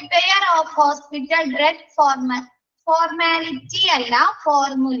prepare of hospital drug formality അല്ല,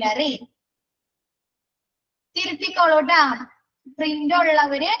 ഫോർമുലറി. തിരുത്തിക്കോളൂട്ടാ. പ്രിന്റ്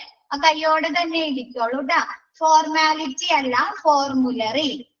ഉള്ളവര് കയ്യോടെ തന്നെ എഴുതിക്കോളൂട്ടാ. ഫോർമാലിറ്റി അല്ല,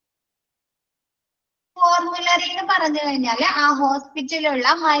 ഫോർമുലറി. ഫോർമുലറി എന്ന് പറഞ്ഞു കഴിഞ്ഞാല് ആ ഹോസ്പിറ്റലിലുള്ള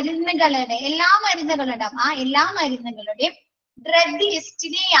മരുന്നുകളുടെ എല്ലാ മരുന്നുകളും ഉണ്ടാവും. ആ എല്ലാ മരുന്നുകളുടെയും ഡ്രഗ്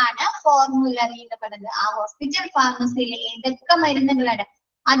ലിസ്റ്റിനെയാണ് ഫോർമുലറി എന്ന് പറയുന്നത്. ആ ഹോസ്പിറ്റൽ ഫാർമസിയിൽ ഏതൊക്കെ മരുന്നുകളുണ്ട്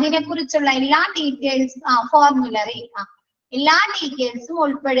അതിനെ കുറിച്ചുള്ള എല്ലാ ഡീറ്റെയിൽസും ഫോർമുലറി, എല്ലാ ഡീറ്റെയിൽസും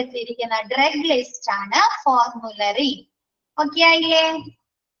ഉൾപ്പെടുത്തിയിരിക്കുന്ന ഡ്രഗ് ലിസ്റ്റ് ആണ് ഫോർമുലറി. ഓക്കെ ആയില്ലേ?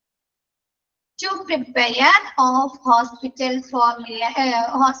 To prepare of hospital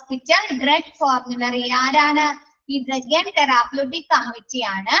drug formulary. ആരാണ്? ഈ ഡ്രഗ് ആൻഡ് തെറാപ്യൂട്ടിക് കമ്മിറ്റി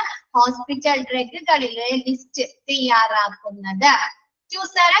ആണ് ഹോസ്പിറ്റൽ ഡ്രഗുകളിലെ ലിസ്റ്റ് തയ്യാറാക്കുന്നത്. To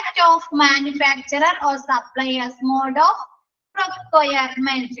select of manufacturer or suppliers, mode of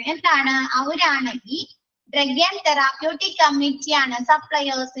procurement എന്താണ്? അവരാണ് ഈ ഡ്രഗ് ആൻഡ് തെറാപ്യൂട്ടിക് കമ്മിറ്റിയാണ്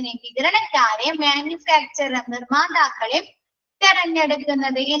സപ്ലയേഴ്സിനെ, വിതരണക്കാരെ, മാനുഫാക്ചറർ നിർമ്മാതാക്കളെ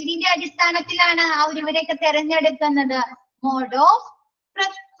തെരഞ്ഞെടുക്കുന്നത്. എന്തിന്റെ അടിസ്ഥാനത്തിലാണ് അവർ ഇവരെയൊക്കെ തെരഞ്ഞെടുക്കുന്നത്? മോഡ് ഓഫ്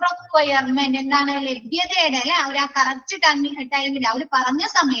പ്രൊക്വയർമെന്റ് എന്താണ്? ലഭ്യതയുടെ അല്ലെ, അവർ ആ കറക്റ്റ് ടൈമിൽ അവർ പറഞ്ഞ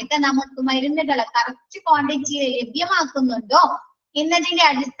സമയത്ത് നമുക്ക് മരുന്നുകൾ കറക്റ്റ് ക്വാണ്ടിറ്റിയിൽ ലഭ്യമാക്കുന്നുണ്ടോ എന്നതിന്റെ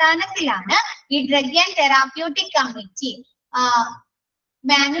അടിസ്ഥാനത്തിലാണ് ഈ drug and therapeutic committee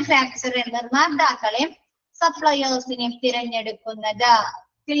manufacturer നിർമ്മാതാക്കളെ സപ്ലയേഴ്സിനെ തിരഞ്ഞെടുക്കുന്നത്.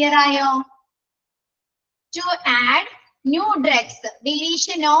 ക്ലിയർ ആയോ? To add new drugs,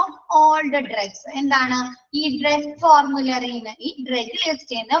 deletion of old drugs. എന്താണ്? ഈ ഡ്രഗ് ഫോർമുലറിന്ന്, ഈ ഡ്രഗ്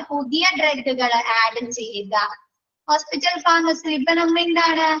ലിസ്റ്റിന്ന് പുതിയ ഡ്രഗുകൾ ആഡ് ചെയ്യുക. ഹോസ്പിറ്റൽ ഫാർമസി ഇപ്പൊ നമ്മൾ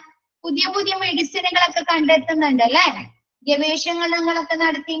എന്താണ് പുതിയ പുതിയ മെഡിസിനുകളൊക്കെ കണ്ടെത്തുന്നുണ്ട് അല്ലെ, ഗവേഷണങ്ങളൊക്കെ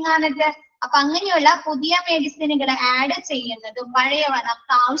നടത്തി കാണിട്ട്. അപ്പൊ അങ്ങനെയുള്ള പുതിയ മെഡിസിനുകൾ ആഡ് ചെയ്യുന്നതും പഴയവ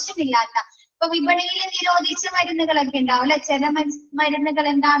നമുക്ക് ആവശ്യമില്ലാത്ത, ഇപ്പൊ വിപണിയിൽ നിരോധിച്ച മരുന്നുകളൊക്കെ ഉണ്ടാവും അല്ലെ, ചില മരുന്നുകൾ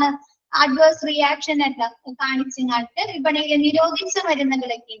എന്താണ് അഡ്വേഴ്സ് റിയാക്ഷൻ ഒക്കെ കാണിച്ചിങ്ങാട്ട് വിപണിയിൽ നിരോധിച്ച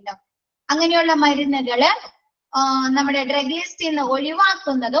മരുന്നുകളൊക്കെ ഉണ്ടാവും. അങ്ങനെയുള്ള മരുന്നുകള് നമ്മുടെ ഡ്രഗ് ലിസ്റ്റിൽ നിന്ന്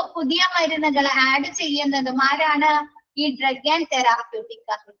ഒഴിവാക്കുന്നതും പുതിയ മരുന്നുകൾ ആഡ് ചെയ്യുന്നതും ആരാണ്? ഈ ഡ്രഗ് ആൻഡ് തെറാപ്യൂട്ടിക്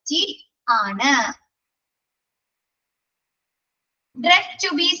കമ്മിറ്റി ആണ്. Drug to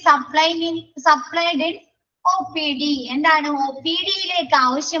B supplied in OPD. എന്താണ്? OPD-യിലേക്ക്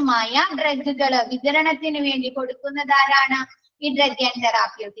ആവശ്യമായ ഡ്രഗുകൾ വിതരണത്തിന് വേണ്ടി കൊടുക്കുന്നത് ആരാണ്? ഈ ഡ്രഗ് ആൻഡ്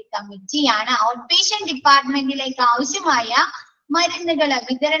തെറാപ്യൂട്ടിക് കമ്മിറ്റിയാണ്. ഔട്ട് പേഷ്യന്റ് ഡിപ്പാർട്ട്മെന്റിലേക്ക് ആവശ്യമായ മരുന്നുകൾ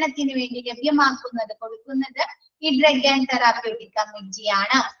വിതരണത്തിന് വേണ്ടി ലഭ്യമാക്കുന്നത് കൊടുക്കുന്നത് ഈ ഡ്രഗ് ആൻഡ് തെറാപ്യൂട്ടിക്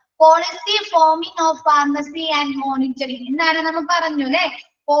കമ്മിറ്റിയാണ്. Policy foaming of pharmacy and monitoring. എന്താണ് നമ്മൾ പറഞ്ഞു അല്ലെ,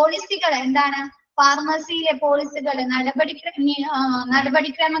 പോളിസികൾ എന്താണ്? ഫാർമസിയിലെ പോളിസികൾ,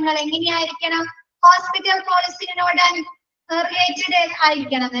 നടപടിക്രമങ്ങൾ എങ്ങനെയായിരിക്കണം? ഹോസ്പിറ്റൽ പോളിസിനോട് റിലേറ്റഡ്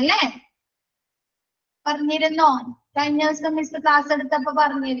ആയിരിക്കണം അല്ലേ? പറഞ്ഞിരുന്നോ? കഴിഞ്ഞ ദിവസം മിസ് ക്ലാസ് എടുത്തപ്പോ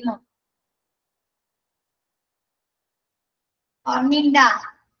പറഞ്ഞിരുന്നു, ഓർമ്മയുണ്ടാ?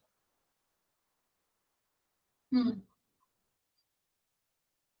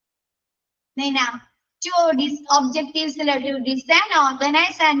 Objectives to design,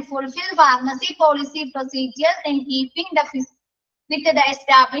 organize and fulfill pharmacy policy procedures in keeping with the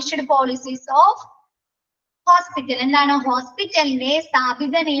established policies of hospital. എന്താണ്? ഹോസ്പിറ്റലിന്റെ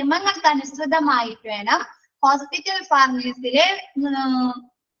സ്ഥാപിത നിയമങ്ങൾക്ക് അനുസൃതമായിട്ട് വേണം ഹോസ്പിറ്റൽ ഫാർമസിയിലെ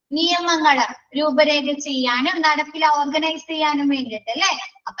നിയമങ്ങൾ രൂപരേഖ ചെയ്യാനും ഓർഗനൈസ് ചെയ്യാനും വേണ്ടിയിട്ട് അല്ലെ.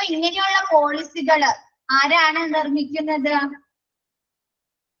 അപ്പൊ ഇങ്ങനെയുള്ള പോളിസികൾ ആരാണ് നിർമ്മിക്കുന്നത്,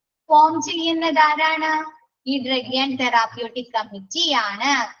 ഫോം ചെയ്യുന്നത് ആരാണ്? ഈ ഡ്രഗ് ആൻഡ് തെറാപ്യൂട്ടിക്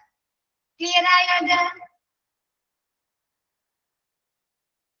കമ്മിറ്റിയാണ്. ക്ലിയർ ആയത്?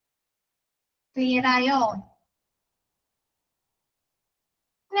 ക്ലിയർ ആയോ?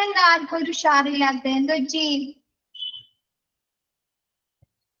 എന്താ ആർക്കും ഒരു ഉഷാറില്ലാത്ത? എന്തോ ചെയ്യും?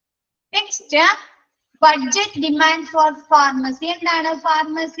 Next, budget demand for pharmacy. എന്താണ്?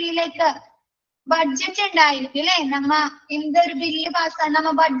 ഫാർമസിയിലേക്ക് ബഡ്ജറ്റ് ഉണ്ടായിരിക്കും അല്ലെ, നമ്മ എന്തൊരു ബില്ല് പാസ്സാണ് നമ്മ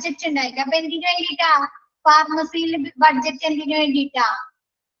ബഡ്ജറ്റ് ഉണ്ടായിരിക്കും. അപ്പൊ എന്തിനു വേണ്ടിയിട്ടാ ഫാർമസിയിലെ ബഡ്ജറ്റ്? എന്തിനു വേണ്ടിയിട്ടാ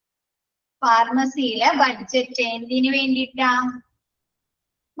ഫാർമസിയിലെ ബഡ്ജറ്റ്? എന്തിനു വേണ്ടിയിട്ടാ?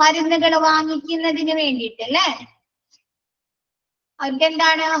 മരുന്നുകൾ വാങ്ങിക്കുന്നതിന് വേണ്ടിയിട്ട് അല്ലെ. അവർക്ക്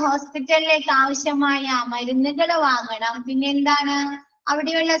എന്താണ്? ഹോസ്പിറ്റലിലേക്ക് ആവശ്യമായ മരുന്നുകൾ വാങ്ങണം. പിന്നെ എന്താണ്?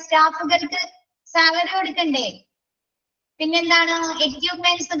 അവിടെയുള്ള സ്റ്റാഫുകൾക്ക് സാലറി കൊടുക്കണ്ടേ? പിന്നെന്താണ്?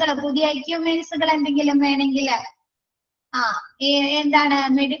 എക്യുപ്മെന്റ്സുകൾ, പുതിയ എക്യുപ്മെന്റ്സുകൾ എന്തെങ്കിലും വേണമെങ്കിൽ എന്താണ്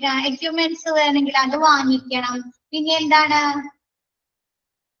എക്യുപ്മെന്റ്സ് വേണമെങ്കിൽ അത് വാങ്ങിക്കണം. പിന്നെ എന്താണ്?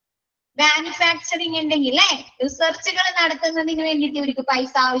 മാനുഫാക്ചറിങ് ഉണ്ടെങ്കിൽ റിസർച്ചുകൾ നടത്തുന്നതിന് വേണ്ടിയിട്ട് ഇവർക്ക്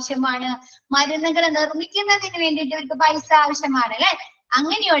പൈസ ആവശ്യമാണ്. മരുന്നുകൾ നിർമ്മിക്കുന്നതിന് വേണ്ടിയിട്ട് ഇവർക്ക് പൈസ ആവശ്യമാണ് അല്ലെ.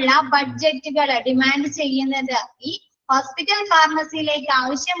 അങ്ങനെയുള്ള ബഡ്ജറ്റുകൾ ഡിമാൻഡ് ചെയ്യുന്നത് ഈ ഹോസ്പിറ്റൽ ഫാർമസിയിലേക്ക്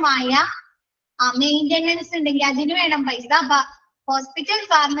ആവശ്യമായ മെയിൻ്റെനൻസ് ഉണ്ടെങ്കിൽ അതിന് വേണം പൈസ. ഹോസ്പിറ്റൽ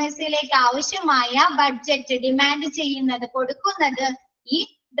ഫാർമസിയിലേക്ക് ആവശ്യമായ ബഡ്ജറ്റ് ഡിമാൻഡ് ചെയ്യുന്നത് കൊടുക്കുന്നത് ഈ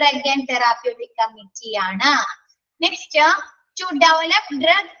ഡ്രഗ് ആൻഡ് തെറാപ്യൂട്ടിക് കമ്മിറ്റിയാണ്. Next, to develop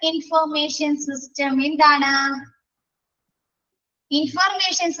drug information system. എന്താണ്?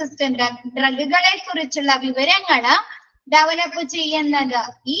 ഇൻഫർമേഷൻ സിസ്റ്റം, ഡ്രഗുകളെ കുറിച്ചുള്ള വിവരങ്ങൾ ഡെവലപ്പ് ചെയ്യുന്നത്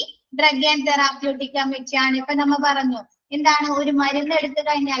ഈ ഡ്രഗ് ആൻഡ് തെറാപ്യൂട്ടിക് കമ്മിറ്റിയാണ്. ഇപ്പൊ നമ്മ പറഞ്ഞു എന്താണ്? ഒരു മരുന്ന് എടുത്തു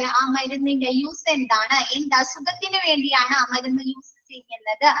കഴിഞ്ഞാൽ ആ മരുന്നിന്റെ യൂസ് എന്താണ്, എന്ത് അസുഖത്തിന് വേണ്ടിയാണ് ആ മരുന്ന് യൂസ്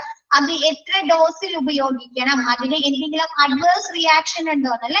ചെയ്യുന്നത്, അത് എത്ര ഡോസിൽ ഉപയോഗിക്കണം, അതിന് എന്തെങ്കിലും അഡ്വേഴ്സ് റിയാക്ഷൻ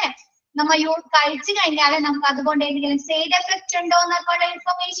ഉണ്ടോന്നല്ലേ, നമ്മ കഴിച്ചു കഴിഞ്ഞാൽ നമുക്ക് അതുകൊണ്ട് എന്തെങ്കിലും സൈഡ് എഫക്ട് ഉണ്ടോ എന്നൊക്കെയുള്ള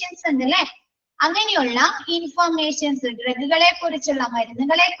ഇൻഫർമേഷൻസ് ഉണ്ട് അല്ലെ. അങ്ങനെയുള്ള ഇൻഫർമേഷൻസ്, ഡ്രഗുകളെ കുറിച്ചുള്ള,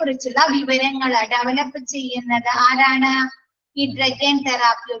 മരുന്നുകളെ കുറിച്ചുള്ള വിവരങ്ങൾ ഡെവലപ്പ് ചെയ്യുന്നത് ആരാണ്? ഈ ഡ്രഗ് ആൻഡ്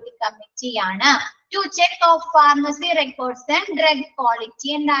തെറാപ്യൂട്ടിക് കമ്മിറ്റിയാണ്. To check of pharmacy records and drug quality.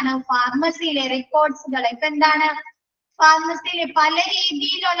 എന്താണ് ഫാർമസിയിലെ റെക്കോർഡ്സുകൾ? ഇപ്പൊ എന്താണ് ഫാർമസിയിലെ പല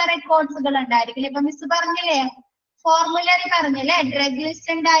രീതിയിലുള്ള റെക്കോർഡ്സുകൾ ഉണ്ടായിരിക്കും. ഇപ്പൊ മിസ് പറഞ്ഞില്ലേ, ഫോർമുലറി പറഞ്ഞില്ലേ, ഡ്രഗ്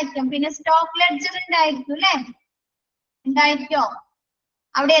ലിസ്റ്റ് ഉണ്ടായിരിക്കും, പിന്നെ സ്റ്റോക്ക് ലെഡ്ജർ ഉണ്ടായിരിക്കും അല്ലെ, ഉണ്ടായിരിക്കോ?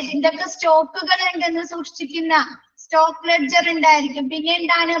 അവിടെ എന്തൊക്കെ സ്റ്റോക്കുകൾ ഉണ്ടെന്ന് സൂക്ഷിക്കുന്ന സ്റ്റോക്ക് ലെഡ്ജർ ഉണ്ടായിരിക്കും. പിന്നെ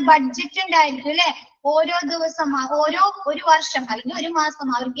എന്താണ് ബഡ്ജറ്റ് ഉണ്ടായിരിക്കും അല്ലെ, ഓരോ ദിവസം ഒരു വർഷം അല്ലെങ്കിൽ ഒരു മാസം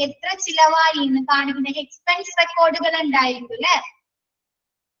അവർക്ക് എത്ര ചിലവായി എന്ന് കാണിക്കുന്ന എക്സ്പെൻസ് റെക്കോർഡുകൾ ഉണ്ടായിരിക്കും അല്ലെ,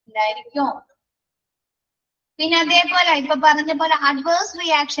 ഉണ്ടായിരിക്കും. പിന്നെ അതേപോലെ ഇപ്പൊ പറഞ്ഞ പോലെ അഡ്വേഴ്സ്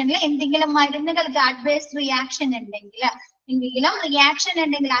റിയാക്ഷനിൽ എന്തെങ്കിലും മരുന്നുകൾക്ക് അഡ്വേഴ്സ് റിയാക്ഷൻ ഉണ്ടെങ്കിൽ, എന്തെങ്കിലും റിയാക്ഷൻ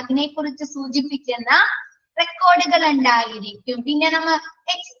ഉണ്ടെങ്കിൽ അതിനെ കുറിച്ച് സൂചിപ്പിക്കുന്ന റെക്കോർഡുകൾ ഉണ്ടായിരിക്കും. പിന്നെ നമ്മ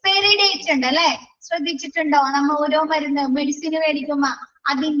എക്സ്പയറി ഡേറ്റ് ഉണ്ട് അല്ലെ, ശ്രദ്ധിച്ചിട്ടുണ്ടോ? നമ്മ ഓരോ മരുന്ന് മെഡിസിന് മേടിക്കുമ്പോ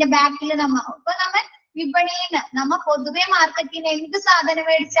അതിന്റെ ബാക്കിൽ ഇപ്പൊ വിപണിയിൽ നമ്മ പൊതുവെ മാർക്കറ്റിൽ എന്ത് സാധനം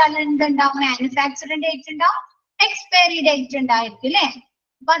മേടിച്ചാലും എന്തുണ്ടാവും? മാനുഫാക്ചറിംഗ് ഡേറ്റ് ഉണ്ടാവും, എക്സ്പയറി ഡേറ്റ് ഉണ്ടായിരിക്കും അല്ലെ.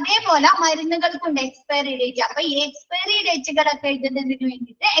 അപ്പൊ അതേപോലെ മരുന്നുകൾക്കുണ്ട് എക്സ്പയറി ഡേറ്റ്. അപ്പൊ ഈ എക്സ്പയറി ഡേറ്റുകളൊക്കെ എഴുതുന്നതിന്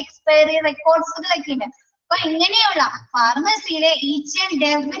വേണ്ടിയിട്ട് എക്സ്പയറി റെക്കോർഡ്സുകളൊക്കെ ഉണ്ട്. അപ്പൊ ഇങ്ങനെയുള്ള ഫാർമസിയിലെ ഈച്ച് ആൻഡ്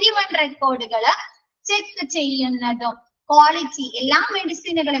എവറി വൺ റെക്കോർഡുകൾ ചെക്ക് ചെയ്യുന്നതും ക്വാളിറ്റി എല്ലാ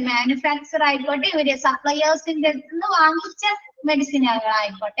മെഡിസിനുകളും മാനുഫാക്ചർ ആയിക്കോട്ടെ, ഇവര് സപ്ലയേഴ്സിന്റെ അടുത്ത് നിന്ന് വാങ്ങിച്ച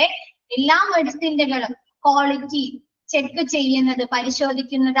മെഡിസിനുകളായിക്കോട്ടെ, എല്ലാ മെഡിസിനുകളും ക്വാളിറ്റി ചെക്ക് ചെയ്യുന്നത്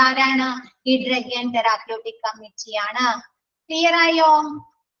പരിശോധിക്കുന്നത് ആരാണ്? ഈ ഡ്രഗ് ആൻഡ് തെറാപ്യൂട്ടിക് കമ്മിറ്റിയാണ്. ക്ലിയർ ആയോ?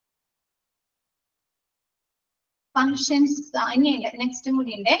 ഫങ്ഷൻസ് ഇനിയുണ്ട്, നെക്സ്റ്റ്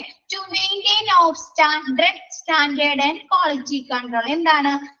കൂടി ഉണ്ട്. To maintain of drug standard and quality control.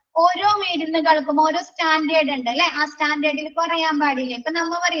 എന്താണ്? ഓരോ മരുന്നുകൾക്കും ഓരോ സ്റ്റാൻഡേർഡ് ഉണ്ട് അല്ലെ, ആ സ്റ്റാൻഡേർഡിൽ കുറയാൻ പാടില്ല. ഇപ്പൊ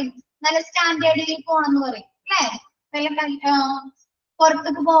നമ്മ പറയും നല്ല സ്റ്റാൻഡേർഡിൽ പോണെന്ന് പറയും അല്ലെ,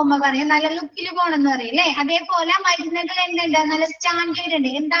 പുറത്തേക്ക് പോകുമ്പോ പറയും നല്ല ലുക്കിൽ പോണെന്ന് പറയും അല്ലെ. അതേപോലെ മരുന്നുകൾ എന്തുണ്ട്? നല്ല സ്റ്റാൻഡേർഡ് ഉണ്ട്.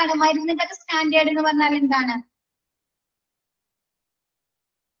 എന്താണ് മരുന്നുകളുടെ സ്റ്റാൻഡേർഡ് എന്ന് പറഞ്ഞാൽ? എന്താണ്?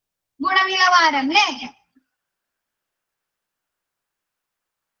 ഗുണനിലവാരം അല്ലേ?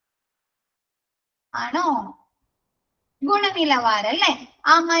 ആണോ? ഗുണനിലവാരം അല്ലെ.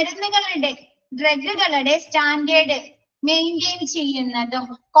 ആ മരുന്നുകളുടെ ഡ്രഗുകളുടെ സ്റ്റാൻഡേർഡ് മെയിൻറ്റെയിൻ ചെയ്യുന്നതും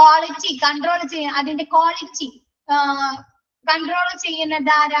ക്വാളിറ്റി കൺട്രോൾ അതിന്റെ ക്വാളിറ്റി കൺട്രോൾ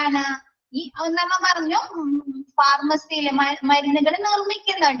ചെയ്യുന്നത് ആരാണ്? ഈ നമ്മ പറഞ്ഞു ഫാർമസിയിലെ മരുന്നുകൾ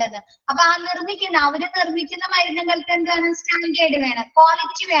നിർമ്മിക്കുന്നുണ്ടെന്ന്. അപ്പൊ ആ അവര് നിർമ്മിക്കുന്ന മരുന്നുകൾക്ക് എന്താണ്? സ്റ്റാൻഡേർഡ് വേണം,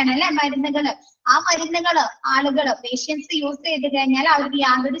 ക്വാളിറ്റി വേണം അല്ലെ. മരുന്നുകള് ആ മരുന്നുകള് ആളുകള് പേഷ്യൻസ് യൂസ് ചെയ്ത് കഴിഞ്ഞാൽ അവർക്ക്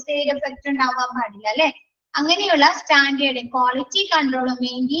യാതൊരു സൈഡ് എഫക്ട് ഉണ്ടാവാൻ പാടില്ല അല്ലെ. അങ്ങനെയുള്ള സ്റ്റാൻഡേർഡ് ക്വാളിറ്റി കൺട്രോൾ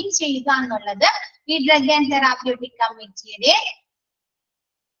മെയിൻറ്റെയിൻ ചെയ്യുക എന്നുള്ളത് ഈ ഡ്രഗ് ആൻഡ് തെറാപ്യൂട്ടിക് കമ്മിറ്റിയുടെ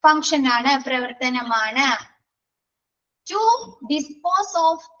ഫംഗ്ഷൻ ആണ്, പ്രവർത്തനമാണ്. To dispose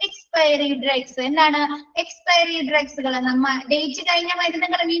of expiry drugs. എന്താണ് എക്സ്പയറി ഡ്രഗ്സുകൾ? നമ്മ ഡേറ്റ് കഴിഞ്ഞ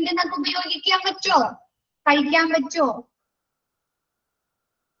മരുന്നുകൾ വീണ്ടും നമുക്ക് ഉപയോഗിക്കാൻ പറ്റുമോ? കഴിക്കാൻ പറ്റുമോ?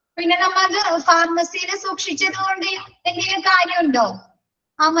 പിന്നെ നമ്മ അത് ഫാർമസിയിൽ സൂക്ഷിച്ചത് കൊണ്ട് എന്തെങ്കിലും കാര്യമുണ്ടോ?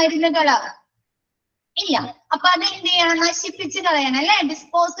 ആ മരുന്നുകള് ഇല്ല. അപ്പൊ അത് എന്ത് ചെയ്യണം? നശിപ്പിച്ച് കളയണം അല്ലെ,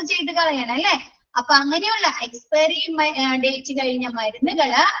 ഡിസ്പോസ് ചെയ്ത് കളയണം അല്ലെ. അപ്പൊ അങ്ങനെയുള്ള എക്സ്പയറി ഡേറ്റ് കഴിഞ്ഞ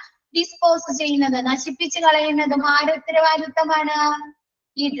മരുന്നുകള് ഡിസ്പോസ് ചെയ്യുന്നത്, നശിപ്പിച്ച് കളയുന്നതും ആരുടെ ഉത്തരവാദിത്തമാണ്?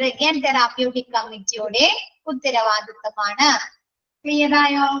 ഈ ഡ്രഗ് ആൻഡ് തെറാപ്യൂട്ടിക് കമ്മിറ്റിയുടെ ഉത്തരവാദിത്തമാണ്. ക്ലിയർ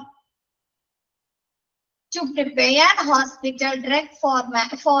ആയോ? To prepare hospital drug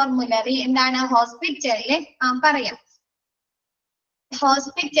formulary. എന്താണ് ഹോസ്പിറ്റലിലെ പറയാം,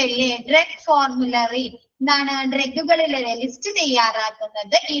 ഹോസ്പിറ്റലിലെ ഡ്രഗ് ഫോർമുലറി എന്താണ്? ഡ്രഗുകളിലെ ലിസ്റ്റ്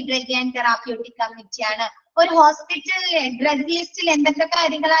തയ്യാറാക്കുന്നത് ഈ ഡ്രഗ് ആൻഡ് തെറാപ്യൂട്ടിക് കമ്മിറ്റിയാണ്. ഒരു ഹോസ്പിറ്റലിലെ ഡ്രഗ് ലിസ്റ്റിൽ എന്തൊക്കെ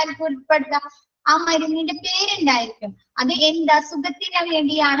കാര്യങ്ങളായിരിക്കും ഉൾപ്പെടുത്തുക? ആ മരുന്നിന്റെ പേരുണ്ടായിരിക്കും, അത് എന്ത് അസുഖത്തിന്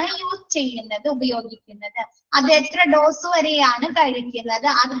വേണ്ടിയാണ് യൂസ് ചെയ്യുന്നത്, ഉപയോഗിക്കുന്നത്, അത് എത്ര ഡോസ് വരെയാണ് കഴിക്കുന്നത്,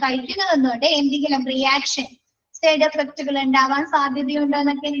 അത് കഴിക്കുന്നതുകൊണ്ട് എന്തെങ്കിലും റിയാക്ഷൻ സൈഡ് എഫക്റ്റുകൾ ഉണ്ടാവാൻ സാധ്യതയുണ്ടോ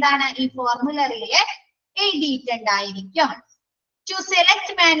എന്നൊക്കെ എന്താണ് ഈ ഫോർമുലറിയിൽ എഴുതിയിട്ടുണ്ടായിരിക്കും. ടു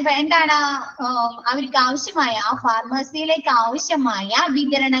സെലക്ട് എന്താണ് അവർക്ക് ആവശ്യമായ ആ ഫാർമസിയിലേക്ക് ആവശ്യമായ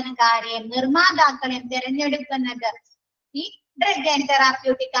വിതരണക്കാരെ നിർമ്മാതാക്കളെ തിരഞ്ഞെടുക്കുന്നത് ഈ ഡ്രഗ് ആൻഡ്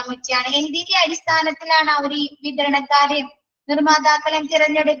തെറാപ്യൂട്ടിക് കമ്മിറ്റിയാണ്. എന്തിന്റെ അടിസ്ഥാനത്തിലാണ് അവർ ഈ വിതരണക്കാരെയും നിർമ്മാതാക്കളെയും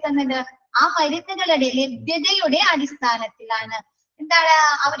തിരഞ്ഞെടുക്കുന്നത്? ആ മരുന്നുകളുടെ ലഭ്യതയുടെ അടിസ്ഥാനത്തിലാണ്. എന്താണ്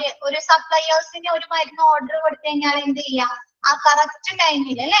അവര് ഒരു സപ്ലയേഴ്സിന് ഒരു മരുന്ന് ഓർഡർ കൊടുത്തു കഴിഞ്ഞാൽ എന്ത് ചെയ്യാം? ആ കറക്റ്റ്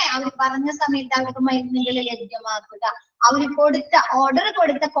ടൈമിൽ അല്ലെ, അവർ പറഞ്ഞ സമയത്ത് അവർക്ക് മരുന്നുകൾ ലഭ്യമാക്കുക, അവർ ഓർഡർ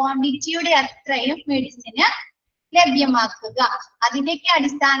കൊടുത്ത ക്വാണ്ടിറ്റിയുടെ അത്രയും മെഡിസിന് ലഭ്യമാക്കുക. അതിന്റെയൊക്കെ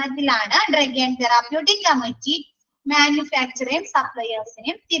അടിസ്ഥാനത്തിലാണ് ഡ്രഗ് ആൻഡ് തെറാപ്യൂട്ടിക് കമ്മിറ്റി മാനുഫാക്ചറേയും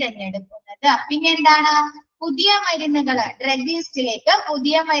സപ്ലയേഴ്സിനെയും തിരഞ്ഞെടുക്കുന്നത്. പിന്നെ എന്താണ് പുതിയ മരുന്നുകൾ ഡ്രഗ് ലിസ്റ്റിലേക്ക്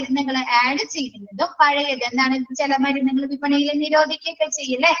പുതിയ മരുന്നുകൾ ആഡ് ചെയ്യുന്നതും പഴയത് എന്താണ് ചില മരുന്നുകൾ വിപണിയിൽ നിരോധിക്കുകയൊക്കെ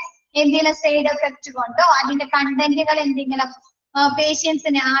ചെയ്യില്ലേ എന്തെങ്കിലും സൈഡ് എഫക്ട് കൊണ്ടോ അതിന്റെ കണ്ടന്റുകൾ എന്തെങ്കിലും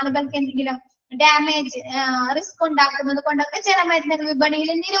പേഷ്യൻസിന് ആളുകൾക്ക് എന്തെങ്കിലും ഡാമേജ് റിസ്ക് ഉണ്ടാക്കുന്നത് കൊണ്ടൊക്കെ ചില മരുന്നുകൾ വിപണിയിൽ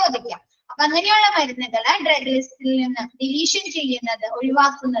നിരോധിക്കാം. അപ്പൊ അങ്ങനെയുള്ള മരുന്നുകളെ ഡ്രഗ് ലിസ്റ്റിൽ നിന്ന് ഡിലീഷൻ ചെയ്യുന്നത്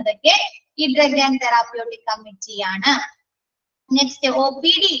ഒഴിവാക്കുന്നതൊക്കെ ഈ ഡ്രഗ് ആൻഡ് തെറാപ്യൂട്ടിക് കമ്മിറ്റിയാണ്. നെക്സ്റ്റ്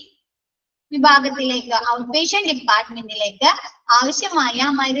OPD വിഭാഗത്തിലേക്ക് ഔട്ട് പേഷ്യന്റ് ഡിപ്പാർട്ട്മെന്റിലേക്ക് ആവശ്യമായ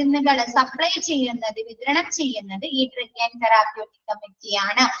മരുന്നുകൾ സപ്ലൈ ചെയ്യുന്നത് വിതരണം ചെയ്യുന്നത് ഈ ഡ്രഗ് ആൻഡ് തെറാപ്യൂട്ടിക്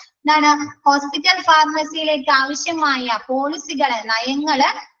കമ്മിറ്റിയാണ്. എന്താണ് ഹോസ്പിറ്റൽ ഫാർമസിയിലേക്ക് ആവശ്യമായ പോളിസികള് നയങ്ങള്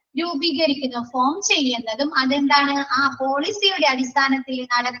രൂപീകരിക്കുന്നു ഫോം ചെയ്യുന്നതും അതെന്താണ് ആ പോളിസിയുടെ അടിസ്ഥാനത്തിൽ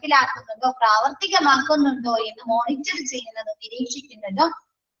നടപ്പിലാക്കുന്നതോ പ്രാവർത്തികമാക്കുന്നുണ്ടോ എന്ന് മോണിറ്റർ ചെയ്യുന്നതും നിരീക്ഷിക്കുന്നതും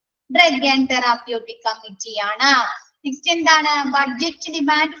ഡ്രഗ് ആൻഡ് തെറാപ്യൂട്ടിക് കമ്മിറ്റിയാണ്. നെക്സ്റ്റ് എന്താണ് ബഡ്ജറ്റ്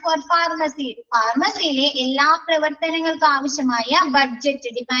ഡിമാൻഡ് ഫോർ ഫാർമസി ഫാർമസിയിലെ എല്ലാ പ്രവർത്തനങ്ങൾക്കും ആവശ്യമായ ബഡ്ജറ്റ്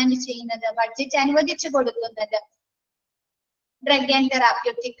ഡിമാൻഡ് ചെയ്യുന്നത് ബഡ്ജറ്റ് അനുവദിച്ചു കൊടുക്കുന്നത് ഡ്രഗ് ആൻഡ്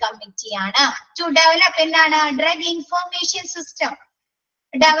തെറാപ്യൂട്ടിക് കമ്മിറ്റിയാണ്. ടു ഡെവലപ്പ് എന്താണ് ഡ്രഗ് ഇൻഫർമേഷൻ സിസ്റ്റം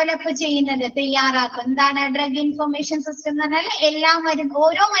ഡെവലപ്പ് ചെയ്യുന്നത് തയ്യാറാക്കും എന്താണ് ഡ്രഗ് ഇൻഫർമേഷൻ സിസ്റ്റം എന്ന് പറഞ്ഞാൽ എല്ലാ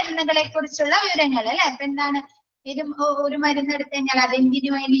ഓരോ മരുന്നുകളെ കുറിച്ചുള്ള വിവരങ്ങൾ അല്ലെ അപ്പൊ എന്താണ് ഒരു മരുന്ന് എടുത്തു കഴിഞ്ഞാൽ അതെന്തിനു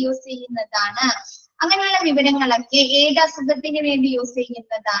വേണ്ടി യൂസ് ചെയ്യുന്നതാണ് അങ്ങനെയുള്ള വിവരങ്ങളൊക്കെ ഏത് അസുഖത്തിന് വേണ്ടി യൂസ്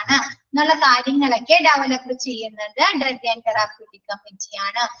ചെയ്യുന്നതാണ് എന്നുള്ള കാര്യങ്ങളൊക്കെ ഡെവലപ്പ് ചെയ്യുന്നത് ഡ്രഗ് ആൻഡ് തെറാപ്യൂട്ടിക്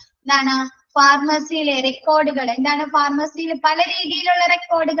കമ്മിറ്റിയാണ്. എന്താണ് ഫാർമസിയിലെ റെക്കോർഡുകൾ എന്താണ് ഫാർമസിയിൽ പല രീതിയിലുള്ള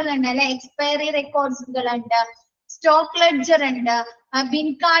റെക്കോർഡുകൾ ഉണ്ട് അല്ലെ എക്സ്പയറി റെക്കോർഡ്സുകൾ ഉണ്ട് സ്റ്റോക്ക് ലെഡ്ജർ ഉണ്ട് ബിൻ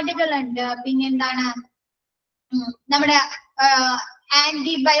കാർഡുകൾ ഉണ്ട് പിന്നെ എന്താണ് നമ്മുടെ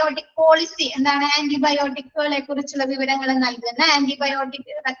ആന്റിബയോട്ടിക് പോളിസി എന്താണ് ആന്റിബയോട്ടിക്കുകളെ കുറിച്ചുള്ള വിവരങ്ങൾ നൽകുന്ന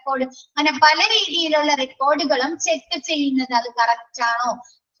ആന്റിബയോട്ടിക് റെക്കോർഡ് അങ്ങനെ പല രീതിയിലുള്ള റെക്കോർഡുകളും ചെക്ക് ചെയ്യുന്നത് അത് കറക്റ്റ് ആണോ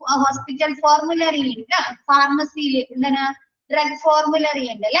ഹോസ്പിറ്റൽ ഫോർമുലറി ഉണ്ട് ഫാർമസിയിൽ എന്താണ് ഡ്രഗ് ഫോർമുലറി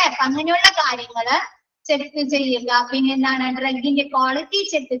ഉണ്ട് അല്ലെ അപ്പൊ അങ്ങനെയുള്ള കാര്യങ്ങള് ചെക്ക് ചെയ്യുക പിന്നെ എന്താണ് ഡ്രഗിന്റെ ക്വാളിറ്റി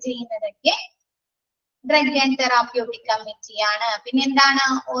ചെക്ക് ചെയ്യുന്നതൊക്കെ ഡ്രഗ് ആൻഡ് തെറാപ്യൂട്ടിക് കമ്മിറ്റിയാണ്. പിന്നെ എന്താണ്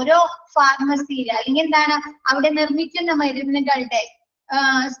ഓരോ ഫാർമസിയിൽ അല്ലെങ്കിൽ എന്താണ് അവിടെ നിർമ്മിക്കുന്ന മരുന്നുകളുടെ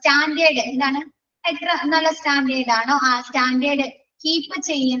സ്റ്റാൻഡേർഡ് എന്താണ് എത്ര നല്ല സ്റ്റാൻഡേർഡ് ആണോ ആ സ്റ്റാൻഡേർഡ് കീപ്പ്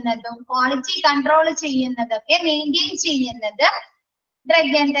ചെയ്യുന്നതും ക്വാളിറ്റി കൺട്രോൾ ചെയ്യുന്നതൊക്കെ മെയിൻറ്റെയിൻ ചെയ്യുന്നത്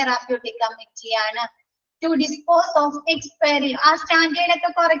ഡ്രഗ് ആൻഡ് തെറാപ്യൂട്ടിക് കമ്മിറ്റിയാണ്. ടു ഡിസ്പോസ് ഓഫ് എക്സ്പയറി ആ സ്റ്റാൻഡേർഡ് ഒക്കെ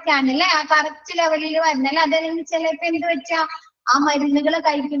കുറയ്ക്കാനല്ലേ ആ കറക്റ്റ് ലെവലിൽ വരുന്നല്ലേ അതല്ലെങ്കിൽ ചിലപ്പോ എന്ത് വെച്ചാ ആ മരുന്നുകൾ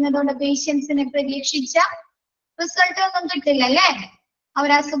കഴിക്കുന്നതുകൊണ്ട് പേഷ്യൻസിനെ പ്രതീക്ഷിച്ച റിസൾട്ട് ഒന്നും കിട്ടില്ല അല്ലേ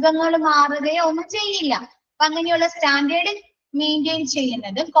അവർ അസുഖങ്ങൾ മാറുകയോ ഒന്നും ചെയ്യില്ല അപ്പൊ അങ്ങനെയുള്ള സ്റ്റാൻഡേർഡ് മെയിൻറ്റെയിൻ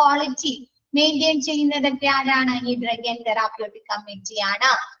ചെയ്യുന്നത് ക്വാളിറ്റി മെയിൻറ്റെയിൻ ചെയ്യുന്നതൊക്കെ ആരാണ് ഈ ഡ്രഗ് ആൻഡ് തെറാപ്യൂട്ടിക്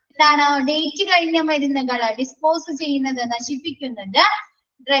കമ്മിറ്റിയാണ്. എന്താണ് ഡേറ്റ് കഴിഞ്ഞ മരുന്നുകൾ ഡിസ്പോസ് ചെയ്യുന്നത് നശിപ്പിക്കുന്നത്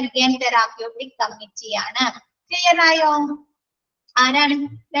ഡ്രഗ് ആൻഡ് തെറാപ്യൂട്ടിക് കമ്മിറ്റിയാണ്. ക്ലിയർ ആയോ ആരാണ്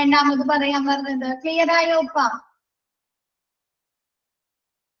രണ്ടാമത് പറയാൻ പറഞ്ഞത് ക്ലിയർ ആയോ ഉപ്പ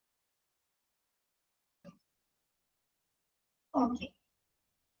ഓക്കെ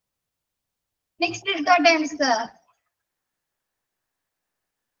നെക്സ്റ്റ് എടുത്തോട്ടെ answer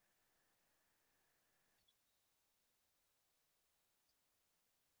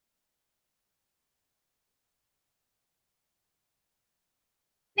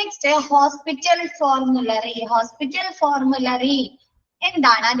next hospital formulary hospital formulary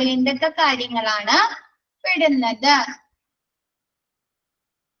എന്താണ് അതിൽ എന്തൊക്കെ കാര്യങ്ങളാണ് പെടുന്നത്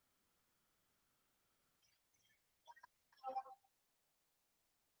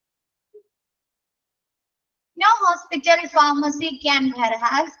No hospital pharmacy can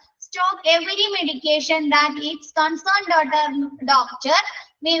perhaps stock every medication that its concerned doctor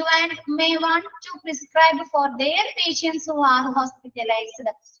may want to prescribe for their patients who are hospitalized.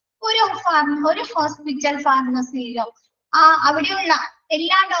 ഒരു hospital ഫാർമസിയിലോ അവിടെയുള്ള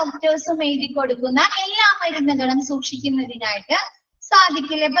എല്ലാ ഡോക്ടേഴ്സും എഴുതി കൊടുക്കുന്ന എല്ലാ മരുന്നുകളും സൂക്ഷിക്കുന്നതിനായിട്ട്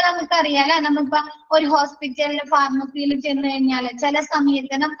സാധിക്കില്ല. ഇപ്പൊ നമുക്കറിയാലോ നമ്മളിപ്പോ ഒരു ഹോസ്പിറ്റലിൽ ഫാർമസിയിൽ ചെന്ന് കഴിഞ്ഞാല് ചില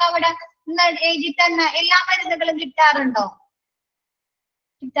സമയത്ത് നമുക്ക് അവിടെ എഴുതി തന്നെ എല്ലാ മരുന്നുകളും കിട്ടാറുണ്ടോ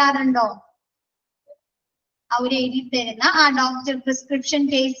അവർ എഴുതി തരുന്ന ആ ഡോക്ടർ പ്രിസ്ക്രിപ്ഷൻ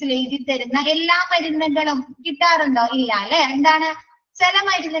കേസിൽ എഴുതി തരുന്ന എല്ലാ മരുന്നുകളും കിട്ടാറുണ്ടോ ഇല്ല അല്ലെ എന്താണ് ചില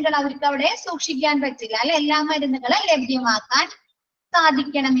മരുന്നുകൾ അവർക്ക് അവിടെ സൂക്ഷിക്കാൻ പറ്റില്ല അല്ലെ എല്ലാ മരുന്നുകളും ലഭ്യമാക്കാൻ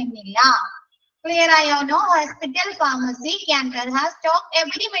സാധിക്കണമെന്നില്ല. Clear ആയോ? No hospital pharmacy can perhaps stock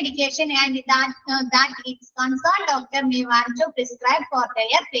every medication and that its concerned doctor may want to prescribe for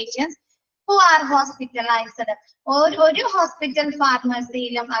their patients who are hospitalized. ഒരു ഹോസ്പിറ്റൽ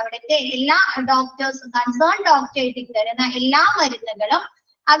ഫാർമസിയിലും അവിടുത്തെ എല്ലാ ഡോക്ടേഴ്സ് കൺസേൺ ഡോക്ടർ എഴുതി തരുന്ന എല്ലാ മരുന്നുകളും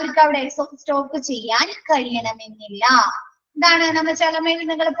അവർക്ക് അവിടെ സ്റ്റോക്ക് ചെയ്യാൻ കഴിയണമെന്നില്ല. എന്താണ് നമ്മൾ ചില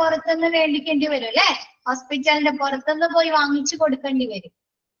മരുന്നുകൾ പുറത്തുനിന്ന് മേടിക്കേണ്ടി വരും അല്ലെ, ഹോസ്പിറ്റലിന്റെ പുറത്തുനിന്ന് പോയി വാങ്ങിച്ചു കൊടുക്കേണ്ടി വരും.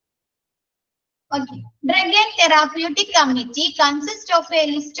 Okay. Drug and Therapeutic Committee consists of a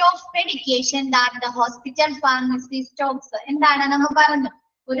list of medication that the hospital pharmacy stocks. എന്താണ് നമ്മൾ പറഞ്ഞു,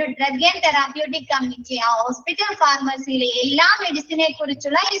 ഒരു ഡ്രഗ് ആൻഡ് തെറാപ്യൂട്ടിക് കമ്മിറ്റി ആ ഹോസ്പിറ്റൽ ഫാർമസിയിലെ എല്ലാ മെഡിസിനെ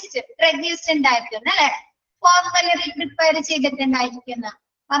കുറിച്ചുള്ള ലിസ്റ്റ്, ഡ്രഗ് ലിസ്റ്റ് ഉണ്ടായിരിക്കുന്ന അല്ലെ, formulary prepare ചെയ്തിട്ടുണ്ടായിരിക്കുന്ന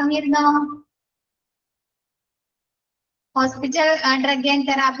പറഞ്ഞിരുന്നോ? Hospital drug and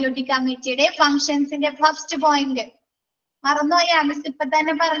therapeutic കമ്മിറ്റിയുടെ ഫങ്ഷൻസിന്റെ ഫസ്റ്റ് പോയിന്റ് മറന്നുപോയാ? മിസ് ഇപ്പൊ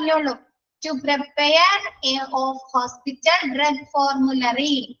തന്നെ പറഞ്ഞോളൂ. To prepare of hospital drug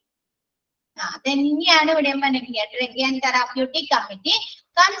formulary. അതെന്നെയാണ് ഇവിടെ മനസ്സിലാക്കുക. Drug and Therapeutic Committee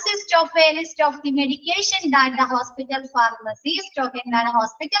consists of a list of the medication that the hospital pharmacy stock. എന്താണ്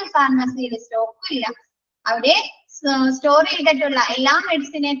hospital pharmacyയിൽ stock ഇല്ല, അവിടെ store ചെയ്തിട്ടുള്ള എല്ലാ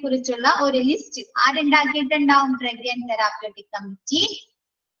മെഡിസിനെ കുറിച്ചുള്ള ഒരു list ആരുണ്ടാക്കിയിട്ടുണ്ടാവും? Drug and Therapeutic Committee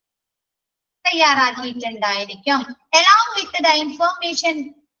തയ്യാറാക്കിയിട്ടുണ്ടായിരിക്കും. Along with the information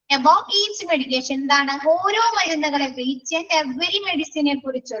about each medication. എന്താണ് ഓരോ മരുന്നുകളെ, each and every മെഡിസിനെ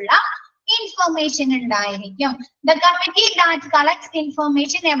കുറിച്ചുള്ള ഇൻഫർമേഷൻ ഉണ്ടായിരിക്കും. The committee that collects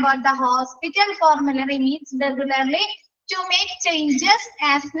information about the hospital formulary meets regularly to make changes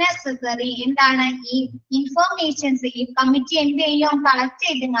as necessary. എന്താണ് ഈ informations ഈ committee എന്ത് ചെയ്യും? Collect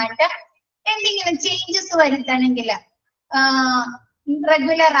ചെയ്തിട്ട് എന്തെങ്കിലും ചേഞ്ചസ് വരുത്തണമെങ്കിൽ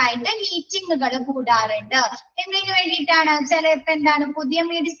റെഗുലർ ആയിട്ട് മീറ്റിങ്ങുകൾ കൂടാറുണ്ട്. എന്തിനു വേണ്ടിയിട്ടാണ്? ചിലപ്പോ എന്താണ് പുതിയ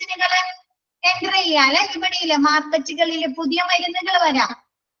മെഡിസിനുകൾ എൻ്റർ ചെയ്യാല്, ഇവിടെയില്ല മാർക്കറ്റുകളിൽ പുതിയ മരുന്നുകൾ വരാം,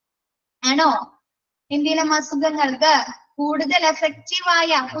 ആണോ? എന്തെങ്കിലും അസുഖങ്ങൾക്ക് കൂടുതൽ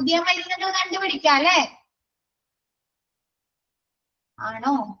എഫക്റ്റീവായ പുതിയ മരുന്നുകൾ കണ്ടുപിടിക്കാം അല്ലെ,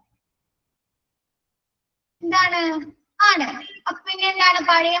 ആണോ? എന്താണ് ആണ്. അപ്പൊ പിന്നെ എന്താണ്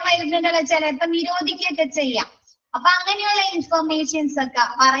പഴയ മരുന്നുകൾ ചിലപ്പോ നിരോധിക്കുകയൊക്കെ ചെയ്യാം. അപ്പൊ അങ്ങനെയുള്ള ഇൻഫർമേഷൻസ് ഒക്കെ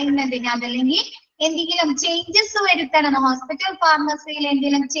പറയുന്നതിന് അതല്ലെങ്കിൽ എന്തെങ്കിലും ചേഞ്ചസ് വരുത്തണം, ഹോസ്പിറ്റൽ ഫാർമസിയിൽ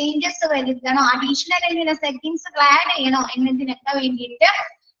എന്തെങ്കിലും ചേഞ്ചസ് വരുത്തണോ, അഡീഷണൽ എന്തെങ്കിലും സെറ്റിംഗ്സ് ആഡ് ചെയ്യണോ എന്നതിനൊക്കെ വേണ്ടിയിട്ട്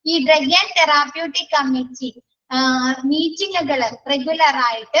ഈ drug and therapeutic committee മീറ്റിങ്ങുകൾ regular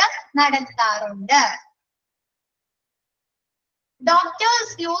ആയിട്ട് നടത്താറുണ്ട്. Doctors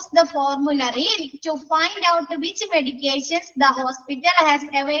use the formulary to find out which medications the hospital has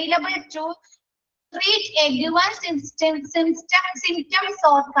available to treat a given symptoms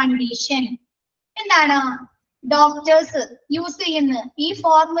or condition. എന്താണ് doctors use ചെയ്യുന്ന ഈ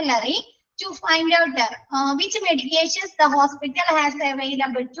formulary to find out which medications the hospital has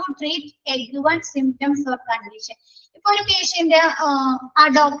available to treat a given symptoms or condition. ഇപ്പൊ ഒരു patient ആ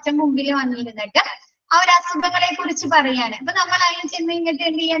doctor മുമ്പിൽ വന്നിരുന്നിട്ട് ആ ഒരു അസുഖങ്ങളെ കുറിച്ച് പറയാണ്. അപ്പൊ നമ്മൾ അതിന് ചെന്ന് കഴിഞ്ഞിട്ട്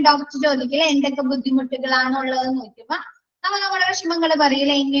എന്ത് ചെയ്യാൻ? ഡോക്ടർ ചോദിക്കില്ല എന്തൊക്കെ ബുദ്ധിമുട്ടുകളാണുള്ളത് നോക്കുമ്പോ നമ്മൾ നമ്മുടെ വിഷമങ്ങൾ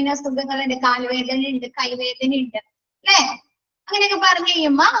പറയില്ല, ഇങ്ങനെ അസുഖങ്ങളുണ്ട്, കാലുവേദന ഉണ്ട്, കൈവേദന ഉണ്ട് അല്ലെ, അങ്ങനെയൊക്കെ പറഞ്ഞു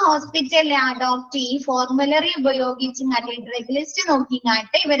കഴിയുമ്പോ ഹോസ്പിറ്റലിലെ ആ ഡോക്ടർ ഈ ഫോർമുലറി ഉപയോഗിച്ച് ഡ്രഗ് ലിസ്റ്റ്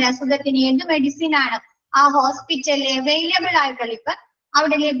നോക്കിങ്ങാട്ട് ഇവർ അസുഖത്തിന് എന്ത് മെഡിസിൻ ആണ് ആ ഹോസ്പിറ്റലിൽ അവൈലബിൾ ആയിട്ടുള്ള ഇപ്പൊ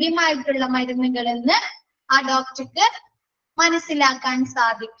അവിടെ ലഭ്യമായിട്ടുള്ള മരുന്നുകളിൽ നിന്ന് ആ ഡോക്ടർക്ക് മനസ്സിലാക്കാൻ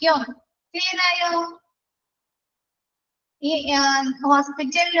സാധിക്കും. ക്ലിയർ ആയോ? ഈ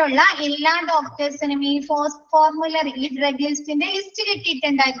ഹോസ്പിറ്റലിലുള്ള എല്ലാ ഡോക്ടേഴ്സിനും ഈ ഫോർമുലറി ഈ ഡ്രഗ് ലിസ്റ്റിന്റെ ലിസ്റ്റ്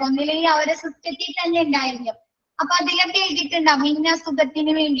കിട്ടിയിട്ടുണ്ടായിരിക്കും, ഒന്നില്ലെങ്കിൽ അവരെ സിസ്റ്റത്തിൽ തന്നെ ഉണ്ടായിരിക്കും. അപ്പൊ അതിലൊക്കെ എഴുതിയിട്ടുണ്ടാവും ഇന്ന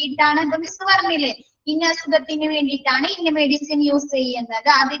അസുഖത്തിന് വേണ്ടിയിട്ടാണ്, ഇപ്പൊ മിസ് പറഞ്ഞില്ലേ ഇന്ന അസുഖത്തിന് വേണ്ടിയിട്ടാണ് ഇന്ന മെഡിസിൻ യൂസ് ചെയ്യുന്നത്,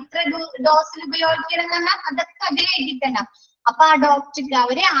 അത് ഇത്ര ഡോസിൽ ഉപയോഗിക്കണം എന്ന് പറഞ്ഞാൽ അതൊക്കെ അതിൽ എഴുതിയിട്ടുണ്ടാവും. അപ്പൊ ആ ഡോക്ടർക്ക്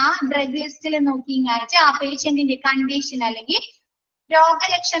അവര് ആ ഡ്രഗ് ലിസ്റ്റിൽ നോക്കി ഇങ്ങായിട്ട് ആ പേഷ്യന്റിന്റെ കണ്ടീഷൻ അല്ലെങ്കിൽ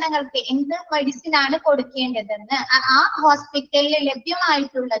രോഗലക്ഷണങ്ങൾക്ക് എന്ത് മെഡിസിൻ ആണ് കൊടുക്കേണ്ടതെന്ന് ആ ഹോസ്പിറ്റലിൽ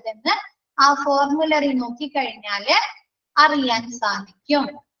ലഭ്യമായിട്ടുള്ളതെന്ന് ആ ഫോർമുലറി നോക്കിക്കഴിഞ്ഞാല് അറിയാൻ സാധിക്കും.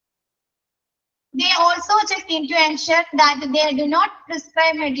 They also check in to ensure that they do not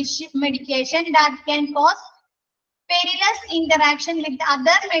prescribe medication that can cause perilous interaction with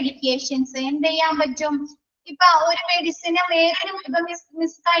other medications. എന്ത് ചെയ്യാൻ പറ്റും? ഇപ്പൊ ഒരു മെഡിസിന് വേറൊരു ഇപ്പൊ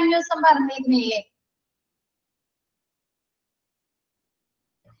മിസ് കഴിഞ്ഞ ദിവസം പറഞ്ഞിരുന്നില്ലേ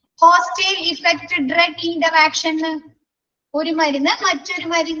ഹോസ്റ്റൈൽ ഇഫക്റ്റ് ഡ്രഗ് ഇന്ററാക്ഷൻ, ഒരു മരുന്ന് മറ്റൊരു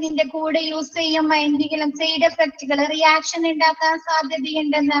മരുന്നിന്റെ കൂടെ യൂസ് ചെയ്യുമ്പോൾ എന്തെങ്കിലും സൈഡ് എഫക്റ്റുകൾ റിയാക്ഷൻ ഉണ്ടാക്കാൻ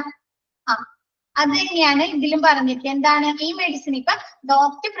സാധ്യതയുണ്ടെന്ന് അത് തന്നെയാണ് ഇതിലും പറഞ്ഞിട്ട്. എന്താണ് ഈ മെഡിസിൻ ഇപ്പൊ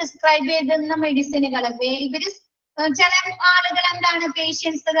ഡോക്ടർ പ്രിസ്ക്രൈബ് ചെയ്തുന്ന മെഡിസിനുകൾ ഇവര് ചില ആളുകൾ എന്താണ്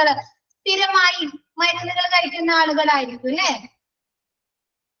പേഷ്യൻസുകൾ സ്ഥിരമായി മരുന്നുകൾ കഴിക്കുന്ന ആളുകളായിരിക്കും അല്ലെ,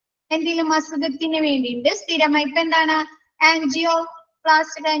 എന്തെങ്കിലും അസുഖത്തിന് വേണ്ടിയിട്ട് സ്ഥിരമായി ഇപ്പൊ എന്താണ് ആൻജിയോ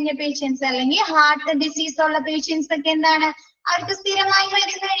പ്ലാസ്റ്റി കഴിഞ്ഞ പേഷ്യൻസ് അല്ലെങ്കിൽ ഹാർട്ട് ഡിസീസ് ഉള്ള പേഷ്യൻസ് ഒക്കെ എന്താണ് അവർക്ക് സ്ഥിരമായി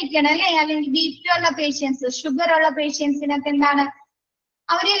മരുന്ന് കഴിക്കണം അല്ലെ, അല്ലെങ്കിൽ ബി.പി ഉള്ള പേഷ്യൻസ് ഷുഗർ ഉള്ള പേഷ്യൻസിനൊക്കെ എന്താണ്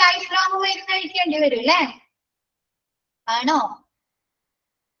അവര് ലൈഫ് ലോങ് മരുന്ന് കഴിക്കേണ്ടി വരും അല്ലെ. ആണോ?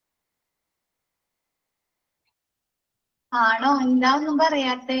 ആണോ? എന്താ ഒന്നും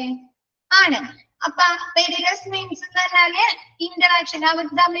പറയാത്തെ? ആണ്. അപ്പൊ പെരിലസ് മീൻസ് എന്ന് പറഞ്ഞാല് ഇന്ററാക്ഷൻ, അവർ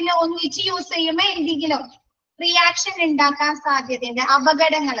തമ്മിൽ ഒന്നിച്ച് യൂസ് ചെയ്യുമ്പോ എന്തെങ്കിലും റിയാക്ഷൻ ഉണ്ടാക്കാൻ സാധ്യതയുണ്ട്,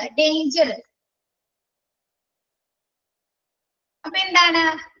 അപകടങ്ങള്, ഡേഞ്ചർ. അപ്പൊ എന്താണ്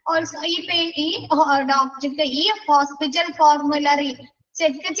ഓൾസോ ഈ ഡോക്ടർക്ക് ഈ ഹോസ്പിറ്റൽ ഫോർമുലറി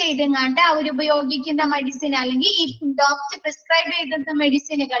ചെക്ക് ചെയ്തെങ്ങാണ്ട് അവർ ഉപയോഗിക്കുന്ന മെഡിസിൻ അല്ലെങ്കിൽ ഈ ഡോക്ടർ പ്രിസ്ക്രൈബ് ചെയ്തിരുന്ന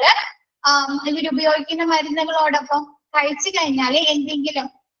മെഡിസിനുകള് ഇവർ ഉപയോഗിക്കുന്ന മരുന്നുകളോടൊപ്പം കഴിച്ചു കഴിഞ്ഞാൽ എന്തെങ്കിലും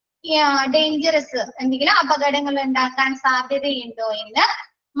ഡേഞ്ചറസ്, എന്തെങ്കിലും അപകടങ്ങൾ ഉണ്ടാക്കാൻ സാധ്യതയുണ്ടോ എന്ന്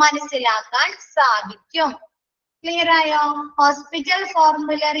മനസ്സിലാക്കാൻ സാധിക്കും. ക്ലിയർ ആയോ? ഹോസ്പിറ്റൽ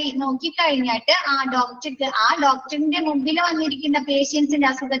ഫോർമുലറി നോക്കിക്കഴിഞ്ഞിട്ട് ആ ഡോക്ടറിന്റെ മുമ്പിൽ വന്നിരിക്കുന്ന പേഷ്യൻസിന്റെ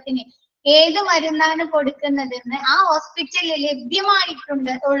അസുഖത്തിന് ഏത് മരുന്നാണ് കൊടുക്കുന്നതെന്ന് ആ ഹോസ്പിറ്റലിൽ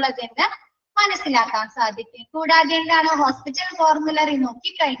ലഭ്യമായിട്ടുണ്ട് ഉള്ളതെന്ന് മനസ്സിലാക്കാൻ സാധിക്കും. കൂടാതെ എന്താണ് ഹോസ്പിറ്റൽ ഫോർമുലറി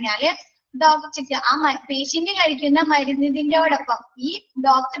നോക്കിക്കഴിഞ്ഞാല് ഡോക്ടർക്ക് ആ പേഷ്യന്റ് കഴിക്കുന്ന മരുന്നിനോടൊപ്പം ഈ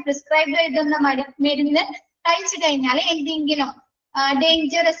ഡോക്ടർ പ്രിസ്ക്രൈബ് ചെയ്തുന്ന മരുന്ന് കഴിച്ചു കഴിഞ്ഞാൽ എന്തെങ്കിലും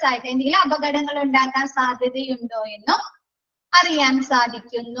ഡേഞ്ചറസ് ആയിട്ട് എന്തെങ്കിലും അപകടങ്ങൾ ഉണ്ടാക്കാൻ സാധ്യതയുണ്ടോ എന്നും അറിയാൻ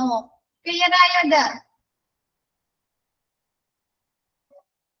സാധിക്കുന്നു. ക്ലിയർ ആയത്?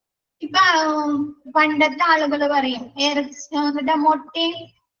 ഇപ്പൊ പണ്ടത്തെ ആളുകൾ പറയും മുട്ടയും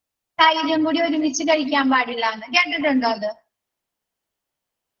തൈരും കൂടി ഒരുമിച്ച് കഴിക്കാൻ പാടില്ല എന്ന്. കേട്ടിട്ടുണ്ടോ അത്?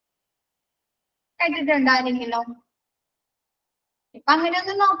 കേട്ടിട്ടുണ്ടോ ആരെങ്കിലും? ഇപ്പൊ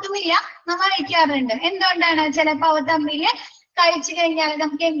അങ്ങനെയൊന്നും നോക്കുന്നില്ല, നമ്മൾ കഴിക്കാറുണ്ട്. എന്തുകൊണ്ടാണ്? ചിലപ്പോ അവ തമ്മിൽ കഴിച്ചു കഴിഞ്ഞാൽ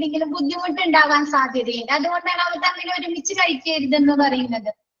നമുക്ക് എന്തെങ്കിലും ബുദ്ധിമുട്ട് ഉണ്ടാവാൻ സാധ്യതയുണ്ട്. അതുകൊണ്ടാണ് അവ തമ്മിൽ ഒരുമിച്ച് കഴിക്കരുതെന്ന് പറയുന്നത്.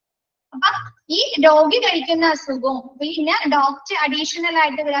 അപ്പൊ ഈ രോഗി കഴിക്കുന്ന അസുഖവും പിന്നെ ഡോക്ടർ അഡീഷണൽ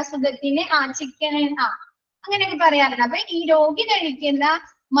ആയിട്ട് ഒരു അസുഖത്തിന് ചിക്കൻ അങ്ങനെയൊക്കെ പറയാറുണ്ട്. അപ്പൊ ഈ രോഗി കഴിക്കുന്ന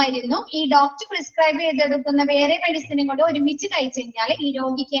മരുന്നും ഈ ഡോക്ടർ പ്രിസ്ക്രൈബ് ചെയ്തെടുക്കുന്ന വേറെ മെഡിസിനും കൂടെ ഒരുമിച്ച് കഴിച്ചു കഴിഞ്ഞാൽ ഈ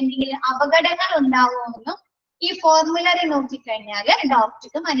രോഗിക്ക് എന്തെങ്കിലും അപകടങ്ങൾ ഉണ്ടാവുമെന്നും ഈ ഫോർമുലറി നോക്കിക്കഴിഞ്ഞാല്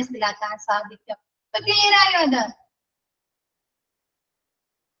ഡോക്ടർക്ക് മനസ്സിലാക്കാൻ സാധിക്കും. അപ്പൊ ക്ലിയർ ആയോ അത്?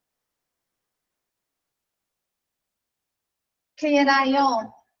 ക്ലിയർ ആയോ?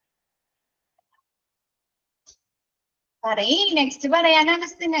 പറയ്, നെക്സ്റ്റ് പറയാനാണ്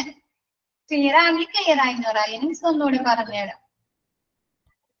മിസ്സിന്. ക്ലിയർ ആണെങ്കിൽ ക്ലിയർ ആയിന്ന് പറയാം, മിസ് ഒന്നുകൂടി പറഞ്ഞുതരാം.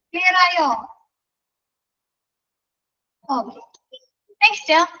 ക്ലിയർ ആയോ? Okay. Next,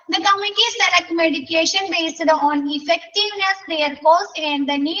 the committee select medication based on effectiveness, their cost and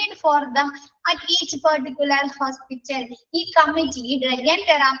the need for them at each particular hospital. ഈ committee, drug and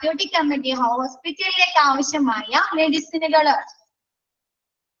therapeutic committee ഹോസ്പിറ്റലിലേക്ക് ആവശ്യമായ മെഡിസിനുകള്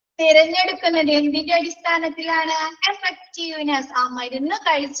തിരഞ്ഞെടുക്കുന്നത് എന്തിന്റെ അടിസ്ഥാനത്തിലാണ്? എഫക്റ്റീവ്നെസ്, ആ മരുന്ന്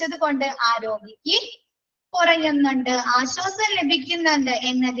കഴിച്ചത് കൊണ്ട് ആ രോഗിക്ക് കുറയുന്നുണ്ട്, ആശ്വാസം ലഭിക്കുന്നുണ്ട്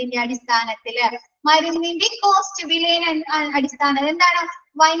എന്നതിന്റെ അടിസ്ഥാനത്തില്. മരുന്നിന്റെ കോസ്റ്റ്, വിലയുടെ അടിസ്ഥാനം എന്താണ്?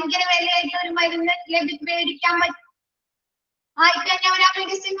 ഭയങ്കര വിലയായിട്ട് ഒരു മരുന്ന് മേടിക്കാൻ ആയിക്കഴിഞ്ഞാൽ ഒരു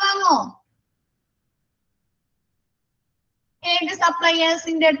മെഡിസിൻ വാങ്ങോ? ഏത്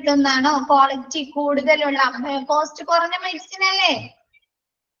സപ്ലയേഴ്സിന്റെ അടുത്ത് നിന്നാണോ ക്വാളിറ്റി കൂടുതലുള്ള കോസ്റ്റ് കുറഞ്ഞ മെഡിസിൻ അല്ലേ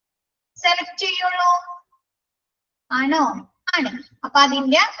സെലക്ട് ചെയ്യുള്ളൂ? ആണോ? ആണ്. അപ്പൊ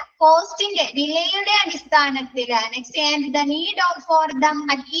അതിന്റെ കോസ്റ്റിന്റെ, വിലയുടെ അടിസ്ഥാനത്തില് next and the need for them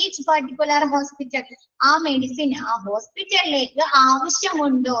at each particular hospital, ആ മെഡിസിൻ ആ ഹോസ്പിറ്റലിലേക്ക്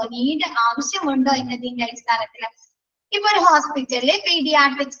ആവശ്യമുണ്ടോ, ആവശ്യമുണ്ടോ എന്നതിന്റെ അടിസ്ഥാനത്തില്. ഇപ്പൊ ഒരു ഹോസ്പിറ്റലില്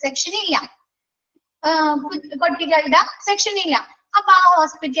പീഡിയാട്രിക് സെക്ഷൻ ഇല്ല, കുട്ടികളുടെ സെക്ഷൻ ഇല്ല. അപ്പൊ ആ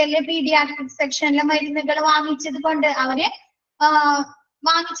ഹോസ്പിറ്റലിലെ പീഡിയാട്രിക് സെക്ഷനിലെ മരുന്നുകൾ വാങ്ങിച്ചത് കൊണ്ട്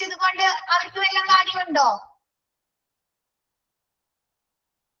അവർക്ക് വല്ല കാര്യമുണ്ടോ?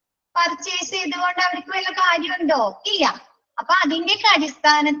 പർച്ചേസ് ചെയ്തുകൊണ്ട് അവർക്ക് വല്ല കാര്യമുണ്ടോ? ഇല്ല. അപ്പൊ അതിന്റെയൊക്കെ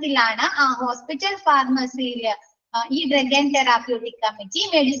അടിസ്ഥാനത്തിലാണ് ആ ഹോസ്പിറ്റൽ ഫാർമസിയില് ഈ drug and therapeutic committee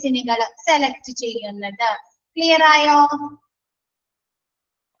മെഡിസിനുകൾ select ചെയ്യുന്നത്. ക്ലിയർ ആയോ?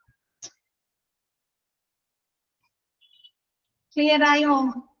 ക്ലിയർ ആയോ?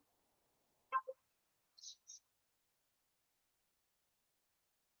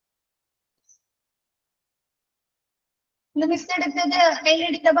 മിസ് എടുത്തത്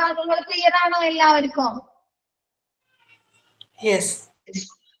എടുത്ത ഭാഗങ്ങൾ ക്ലിയർ ആണോ എല്ലാവർക്കും?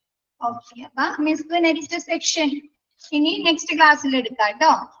 ഓക്കെ. അപ്പൊ മിസ് നെക്സ്റ്റ് സെക്ഷൻ ഇനി നെക്സ്റ്റ് ക്ലാസ്സിൽ എടുക്കാം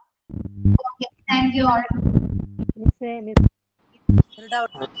കേട്ടോ. Okay, thank you all.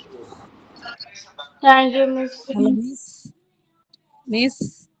 Thank you, Miss. Miss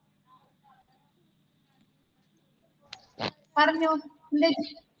പറഞ്ഞോ.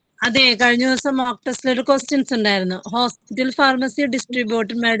 അതെ, കഴിഞ്ഞ ദിവസം മോക്ക് ടെസ്റ്റിൽ ഒരു ക്വസ്റ്റ്യൻസ് ഉണ്ടായിരുന്നു. Hospital pharmacy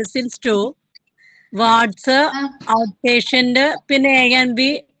distributed medicines to wards, out patient, പിന്നെ A and B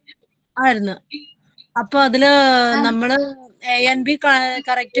ആയിരുന്നു. അപ്പൊ അതില് നമ്മള് A and B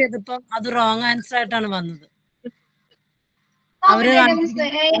കറക്റ്റ് ചെയ്തപ്പോ അത് റോങ് ആൻസർ ആയിട്ടാണ് വന്നത്. അവര്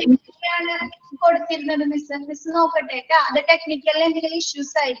കൊടുത്തിരുന്നത് മിസ് നോക്കട്ടെ ട്ടാ. അത് ടെക്നിക്കൽ എന്തെങ്കിലും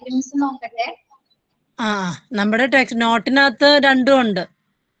ഇഷ്യൂസ് ആയിരിക്കും. മിസ് നോക്കട്ടെ. ആ നമ്മുടെ നോട്ടിനകത്ത് രണ്ടും ഉണ്ട്.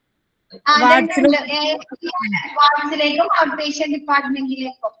 വാർഡ്സിലേക്കും ഔട്ട് പേഷ്യന്റ്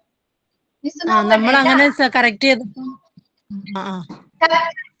ഡിപ്പാർട്ട്മെന്റിലേക്കും മിസ് നമ്മൾ അങ്ങനെ കറക്റ്റ് ചെയ്തപ്പോ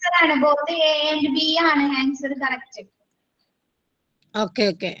കറക്റ്റ് ആണ്. ബോത്ത് A and B ആണ് answer correct.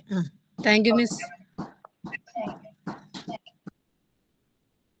 Okay thank you miss.